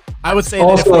 All right. I would say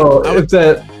Also, that if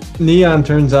that neon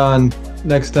turns on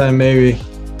next time, maybe.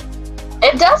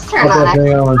 It does turn Put on. that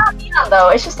thing on. It's not neon though.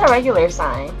 It's just a regular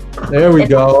sign. There we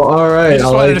go. All I right. just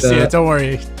I wanted like to see it. that. Don't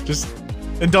worry. Just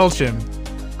indulge him.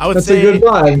 I would That's say a good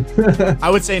vibe. I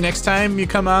would say next time you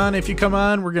come on, if you come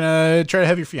on, we're gonna try to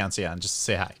have your fiance on just to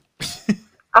say hi.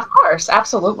 Of course,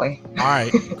 absolutely. All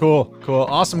right, cool,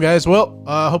 awesome, guys. Well,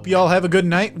 hope you all have a good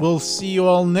night. We'll see you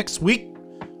all next week.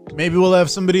 Maybe we'll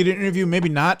have somebody to interview, maybe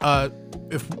not.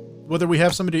 If whether we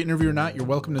have somebody to interview or not, you're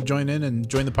welcome to join in and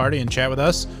join the party and chat with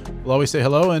us. We'll always say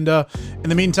hello. And in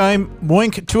the meantime,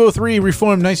 Moink203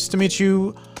 Reform, nice to meet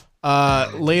you.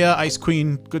 Leia, Ice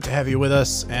Queen, good to have you with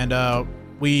us. And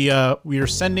we are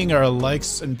sending our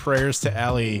likes and prayers to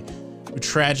Allie, who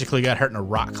tragically got hurt in a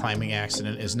rock climbing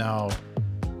accident, is now,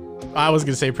 I was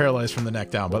going to say paralyzed from the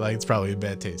neck down, but like it's probably a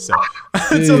bad taste. So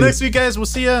until next week, guys, we'll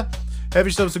see ya. Have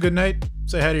yourselves a good night.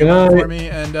 Say hi to your mom for me,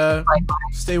 and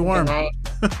stay warm. Good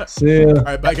night. See ya. All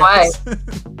right, bye, guys.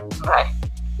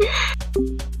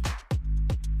 Bye.